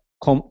is a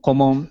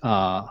common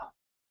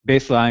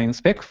baseline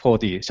spec for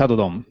the Shadow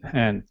DOM.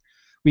 And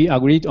we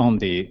agreed on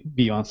the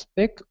v1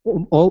 spec,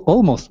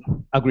 almost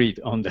agreed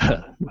on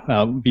the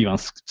v1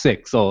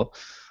 spec. So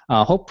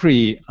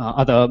hopefully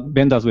other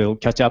vendors will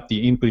catch up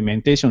the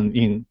implementation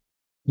in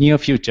near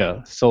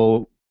future.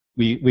 So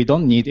we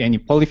don't need any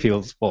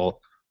polyfills for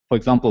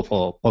example,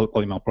 for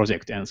Polymer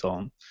project and so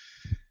on.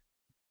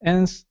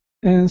 And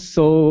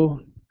so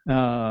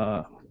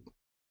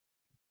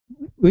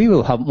we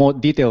will have more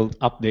detailed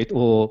update,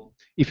 or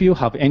if you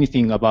have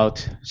anything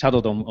about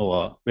Shadow DOM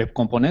or Web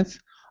Components,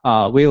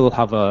 we'll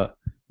have a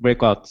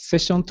breakout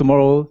session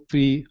tomorrow,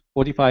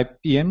 3:45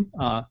 p.m.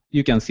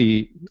 You can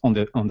see on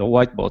the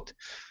whiteboard.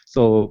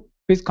 So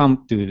please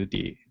come to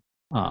the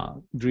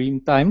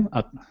dream time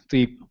at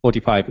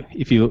 3:45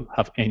 if you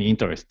have any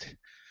interest.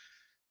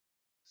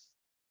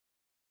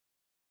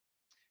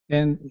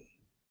 And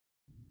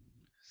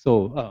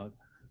so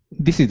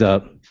this is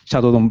a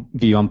Shadow DOM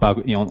v1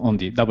 bug on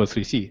the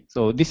W3C.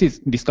 So this is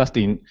discussed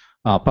in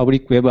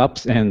public web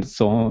apps and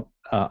so on,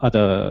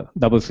 other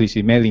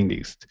W3C mailing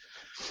list.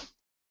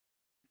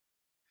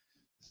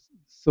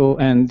 So,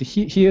 and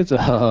here's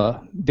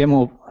a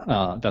demo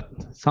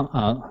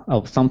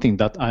of something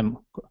that I'm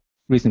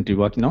recently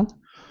working on.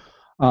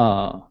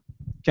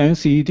 Can you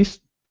see this?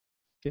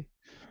 Okay.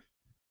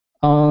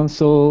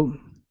 So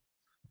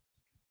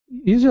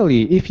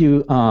usually,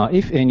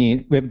 if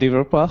any web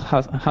developer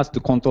has to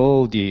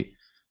control the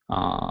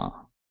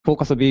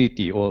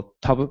focusability or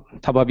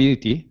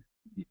tabability.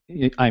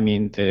 I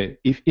mean,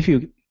 if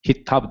you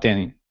hit tab,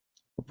 then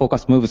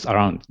focus moves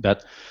around.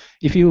 That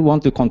if you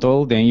want to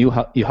control, then you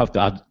have to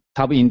add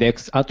tab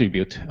index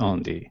attribute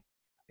on the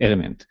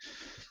element.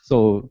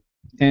 So,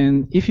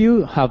 and if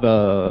you have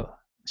a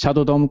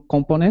Shadow DOM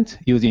component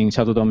using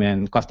Shadow DOM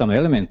and custom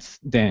elements,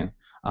 then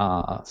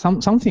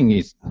something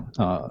is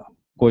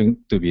going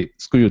to be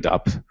screwed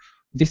up.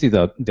 This is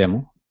a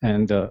demo,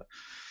 and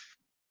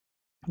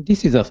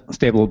this is a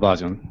stable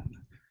version.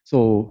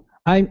 So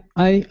I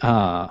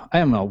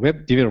am a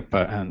web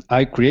developer, and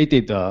I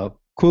created a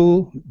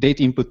cool date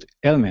input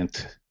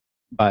element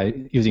by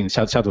using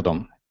Shadow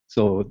DOM.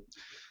 So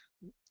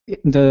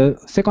the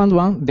second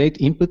one, date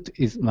input,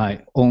 is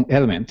my own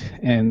element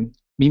and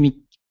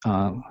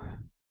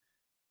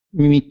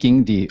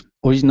mimicking the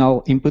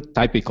original input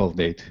type equal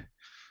date.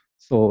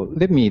 So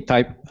let me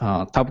type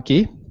tab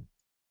key,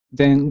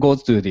 then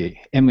goes to the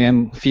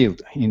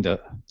field in the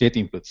date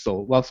input.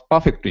 So works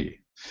perfectly.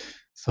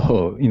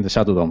 So in the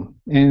Shadow DOM,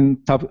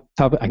 and tab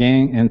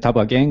again and tab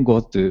again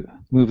goes to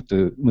move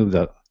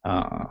the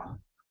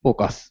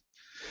focus.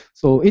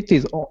 So it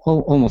is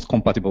almost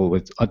compatible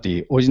with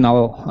the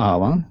original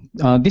one.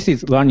 This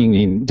is running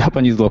in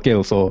Japanese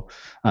locale, so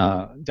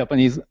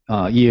Japanese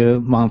year,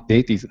 month,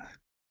 date is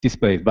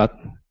displayed. But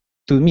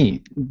to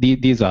me,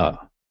 these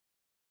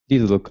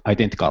look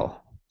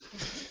identical.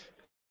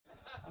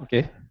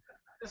 Okay,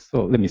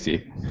 so let me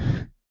see.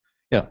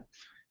 Yeah,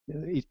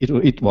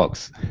 it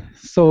works.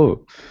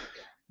 So,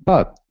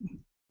 but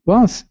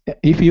once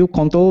if you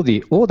control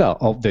the order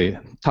of the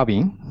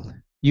tabbing,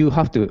 you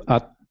have to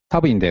add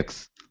tab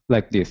index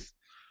like this.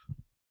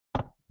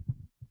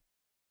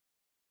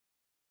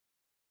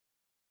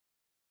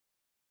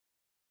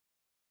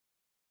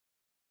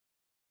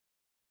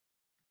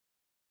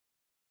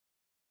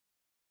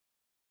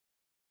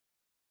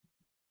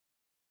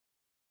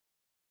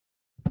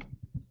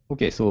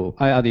 Okay, so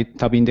I added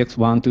tab index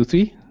 1, 2,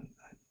 3.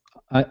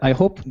 I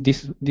hope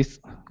this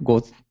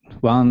goes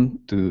 1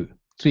 to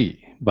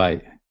 3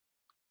 by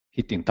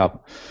hitting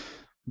tab.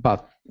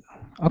 But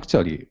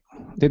actually,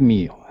 let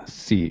me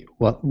see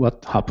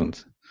what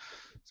happens.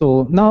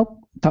 So now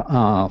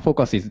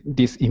focus is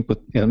this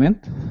input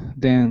element.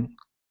 Then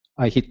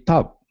I hit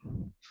tab.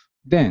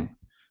 Then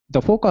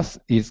the focus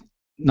is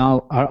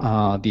now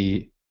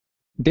the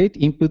date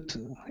input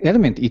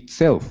element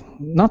itself,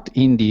 not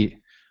in the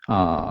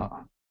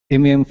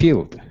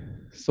field.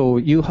 So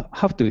you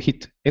have to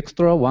hit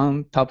extra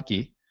 1 tab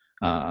key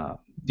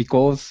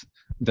because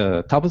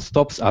the tab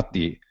stops at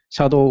the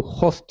shadow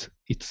host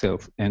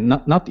itself and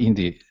not in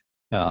the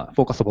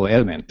focusable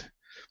element,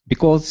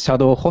 because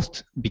shadow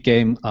host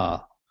became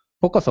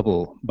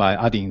focusable by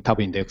adding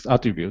tab index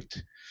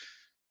attribute.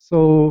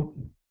 So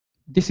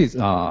this is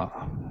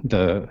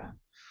the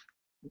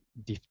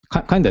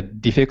kind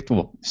of defect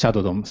of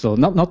Shadow DOM, so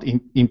not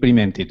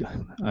implemented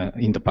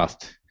in the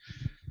past.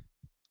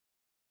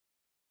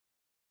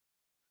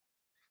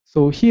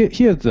 So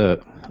here's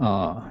the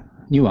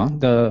new one,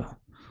 the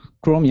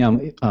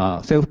Chromium,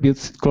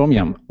 self-built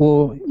Chromium,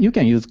 or you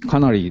can use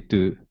Canary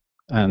to,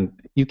 and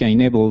you can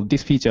enable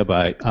this feature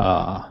by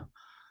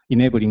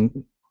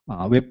enabling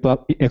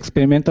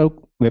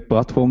experimental web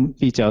platform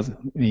features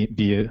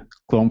via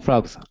Chrome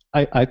flags.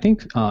 I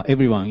think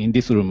everyone in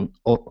this room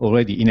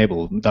already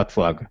enabled that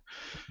flag.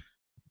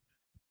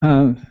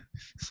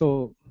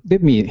 So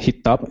let me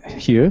hit tab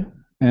here,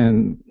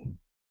 and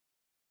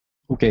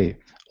okay,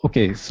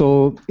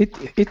 so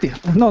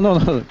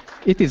no,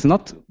 it is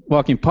not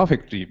working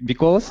perfectly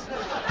because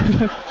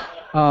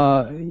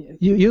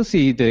you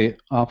see the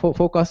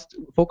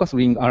focus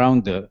ring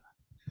around the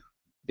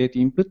data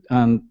input,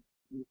 and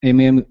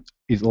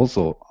is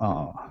also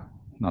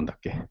なんだっ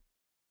け?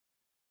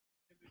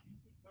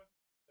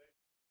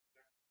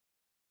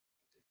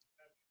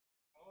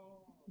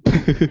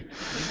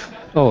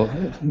 Oh,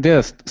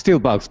 there's still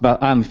bugs,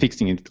 but I'm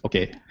fixing it.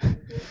 Okay.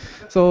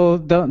 So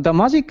the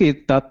magic is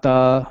that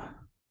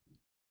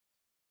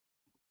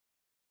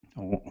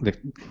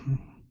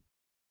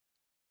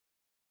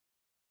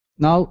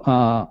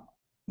now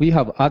we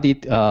have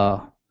added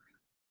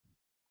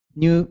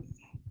new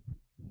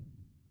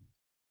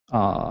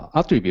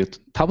attribute,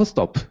 tab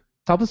stop.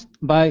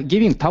 By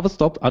giving tab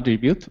stop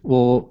attribute,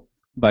 or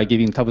by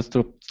giving tab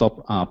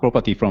stop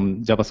property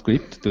from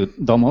JavaScript to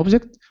DOM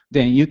object,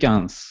 then you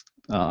can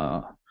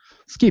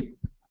skip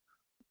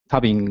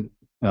tabbing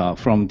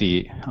from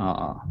the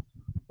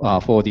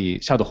for the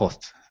shadow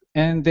host,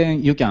 and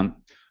then you can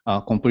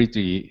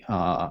completely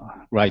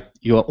write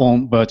your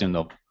own version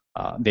of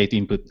data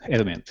input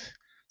element.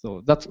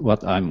 So that's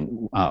what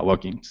I'm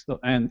working. So,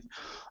 and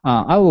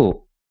I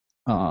will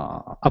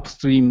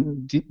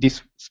upstream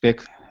this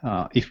spec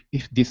if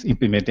this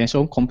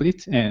implementation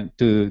completes and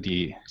to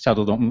the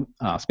Shadow DOM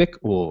spec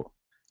or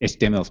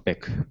HTML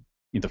spec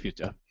in the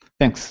future.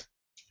 Thanks.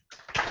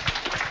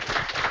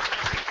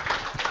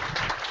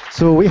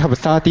 So we have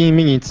 13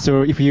 minutes.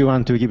 So if you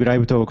want to give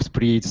live talks,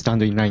 please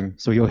stand in line.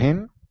 So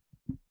Johan.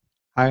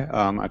 Hi,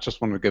 I just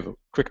want to give a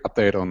quick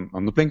update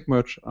on the Blink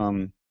merge.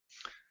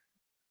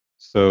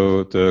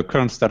 So the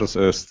current status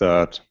is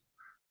that,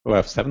 oh, I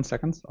have 7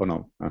 seconds? Oh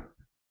no.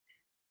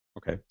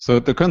 Okay, so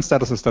the current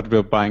status is that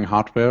we're buying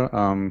hardware.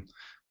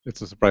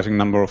 It's a surprising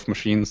number of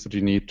machines that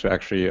you need to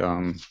actually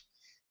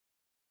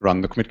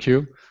run the commit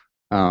queue.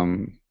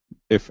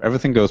 If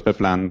everything goes by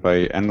plan,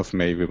 by end of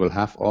May, we will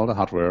have all the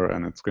hardware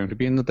and it's going to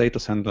be in the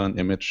data center and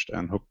imaged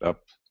and hooked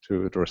up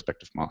to the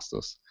respective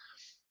masters.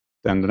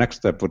 Then the next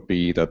step would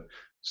be that,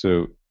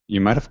 so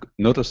you might have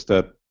noticed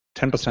that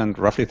 10%,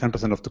 roughly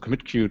 10% of the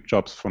commit queue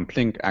jobs from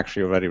Blink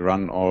actually already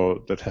run all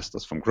the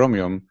testers from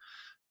Chromium,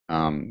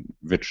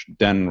 which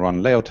then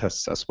run layout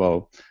tests as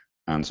well.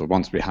 And so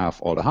once we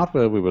have all the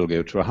hardware, we will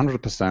go to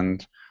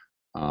 100%,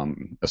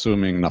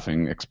 assuming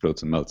nothing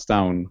explodes and melts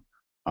down.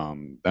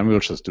 Then we'll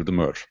just do the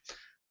merge.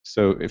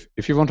 So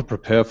if you want to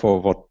prepare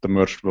for what the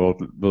merged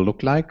world will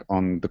look like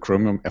on the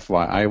Chromium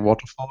FYI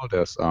waterfall,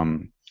 there's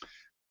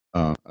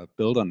a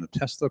builder and a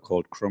tester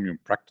called Chromium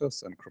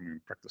Practice and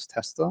Chromium Practice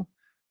Tester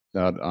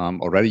that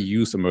already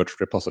use a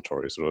merged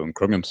repository. So in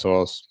Chromium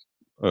source,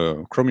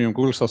 Chromium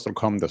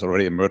GoogleSource.com, there's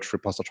already a merged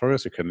repository,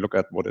 so you can look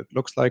at what it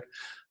looks like.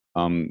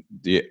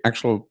 The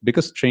actual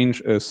biggest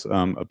change is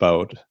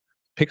about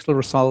pixel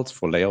results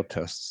for layout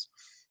tests.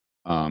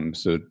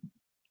 So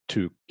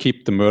to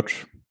keep the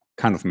merge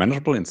kind of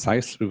manageable in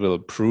size, we will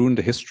prune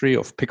the history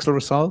of pixel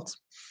results.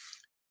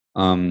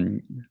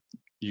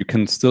 You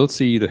can still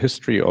see the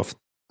history of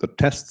the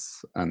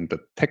tests and the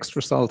text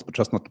results, but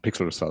just not the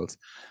pixel results.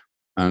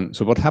 And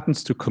so what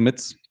happens to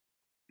commits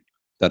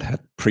that had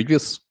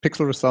previous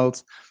pixel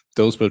results,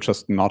 those will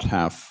just not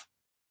have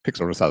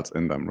pixel results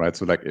in them, right?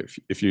 So like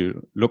if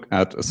you look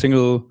at a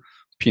single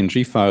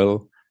PNG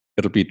file,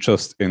 it'll be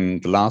just in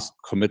the last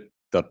commit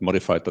that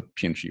modified that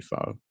PNG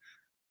file.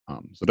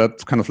 So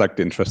that's kind of like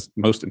the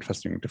most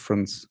interesting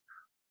difference.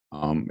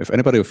 If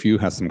anybody of you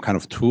has some kind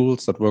of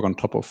tools that work on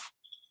top of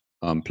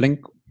Blink,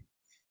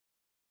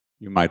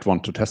 you might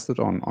want to test it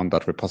on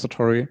that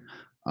repository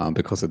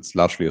because it's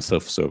largely a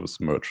self-service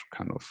merge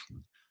kind of.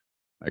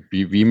 Like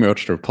we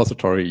merge the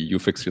repository, you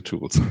fix your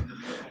tools.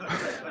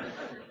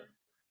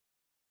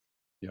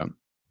 Yeah.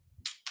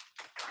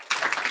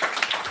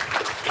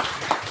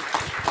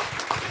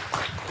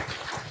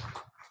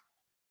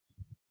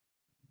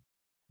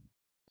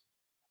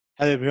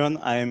 Hello everyone,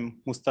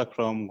 I'm Mustaq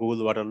from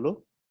Google Waterloo.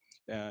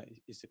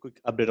 It's a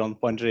quick update on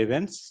pointer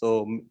events.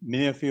 So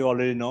many of you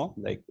already know,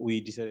 like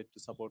we decided to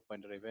support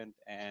pointer event,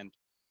 and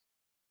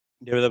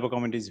developer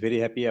community is very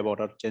happy about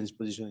our change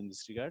position in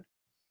this regard.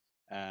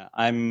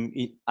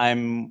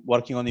 I'm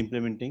working on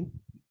implementing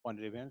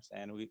pointer events,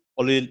 and we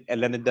already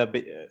landed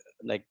the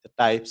like the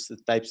types.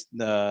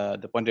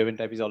 The pointer event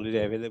type is already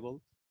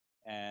available,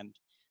 and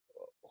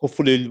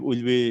hopefully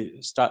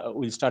we'll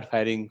start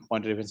firing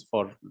pointer events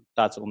for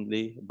touch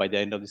only by the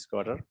end of this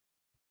quarter.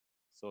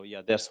 So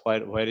yeah, that's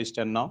where we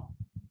stand now.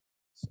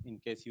 So in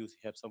case you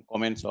have some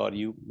comments or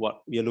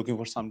we are looking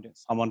for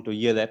someone to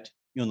hear that,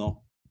 you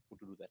know who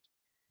to do that.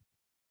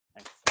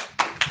 Thanks.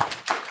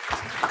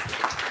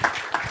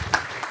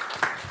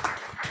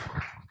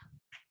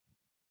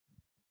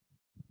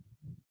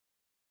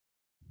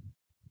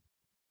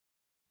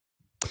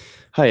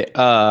 Hi,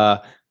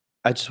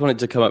 I just wanted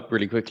to come up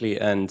really quickly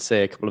and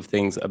say a couple of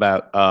things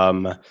about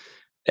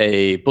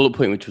a bullet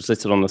point which was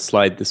listed on the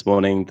slide this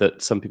morning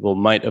that some people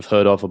might have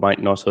heard of or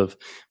might not have.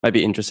 Might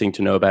be interesting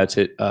to know about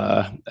it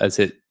as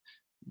it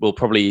will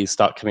probably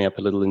start coming up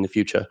a little in the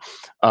future.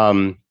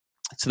 So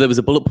there was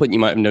a bullet point you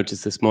might have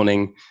noticed this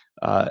morning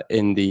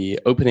in the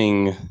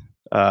opening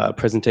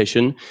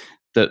presentation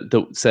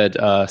that said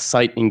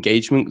site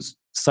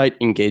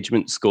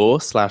engagement score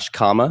 /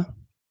 karma.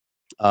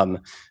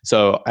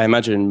 So I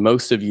imagine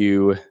most of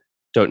you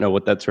don't know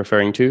what that's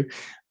referring to.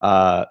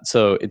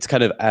 So it's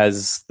kind of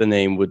as the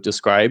name would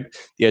describe.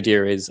 The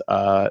idea is,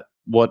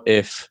 what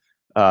if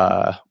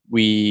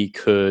we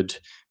could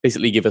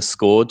basically give a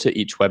score to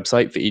each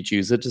website for each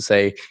user to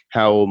say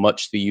how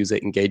much the user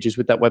engages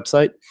with that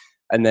website,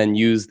 and then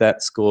use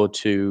that score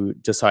to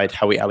decide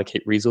how we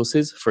allocate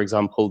resources. For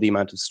example, the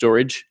amount of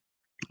storage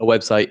a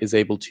website is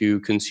able to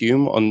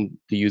consume on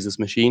the user's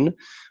machine,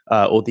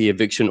 or the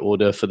eviction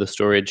order for the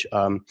storage.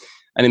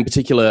 And in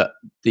particular,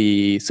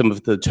 some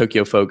of the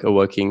Tokyo folk are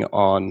working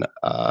on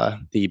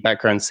the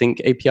background sync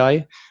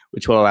API,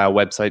 which will allow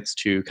websites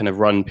to kind of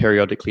run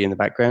periodically in the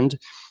background.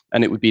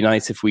 And it would be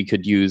nice if we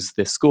could use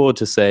this score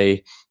to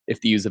say, if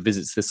the user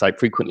visits the site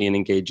frequently and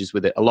engages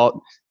with it a lot,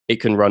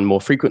 it can run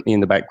more frequently in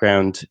the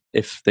background.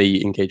 If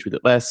they engage with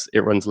it less,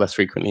 it runs less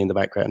frequently in the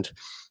background.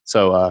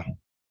 So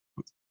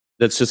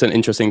that's just an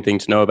interesting thing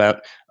to know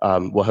about.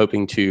 We're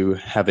hoping to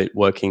have it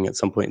working at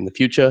some point in the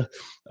future.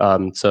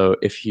 So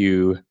if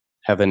you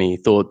have any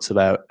thoughts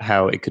about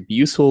how it could be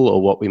useful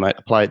or what we might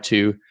apply it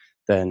to,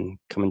 then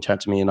come and chat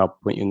to me and I'll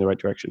point you in the right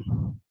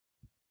direction.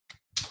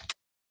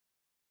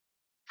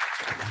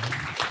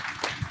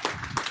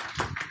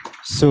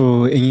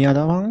 So any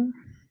other one?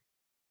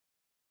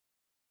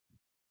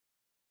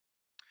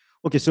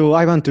 Okay, so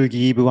I want to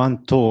give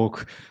one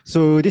talk.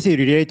 So this is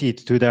related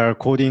to the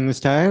coding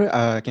style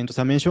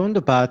Kento-san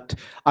mentioned, but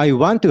I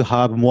want to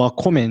have more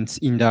comments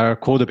in the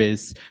code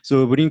base.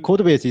 So Blink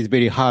code base is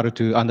very hard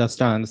to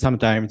understand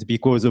sometimes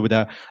because of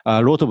the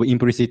lot of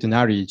implicit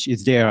knowledge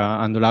is there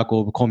and lack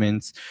of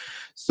comments.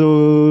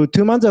 So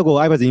 2 months ago,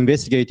 I was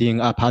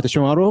investigating a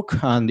partition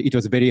alloc, and it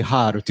was very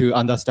hard to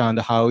understand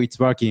how it's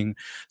working.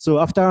 So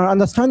after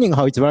understanding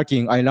how it's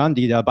working, I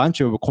landed a bunch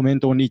of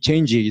comment-only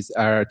changes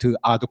to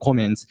add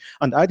comments.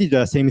 And I did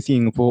the same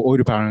thing for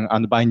oil pan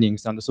and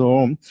bindings and so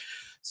on.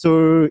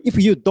 So if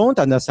you don't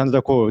understand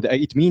the code,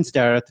 it means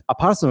that a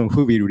person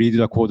who will read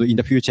the code in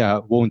the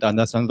future won't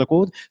understand the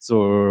code.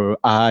 So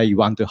I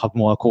want to have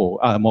more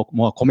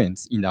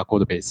comments in the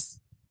code base.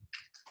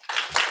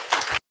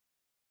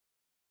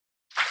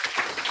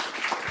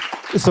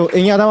 So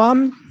any other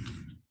one?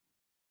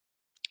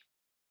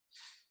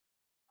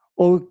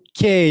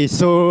 Okay,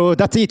 so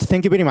that's it.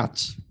 Thank you very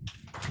much.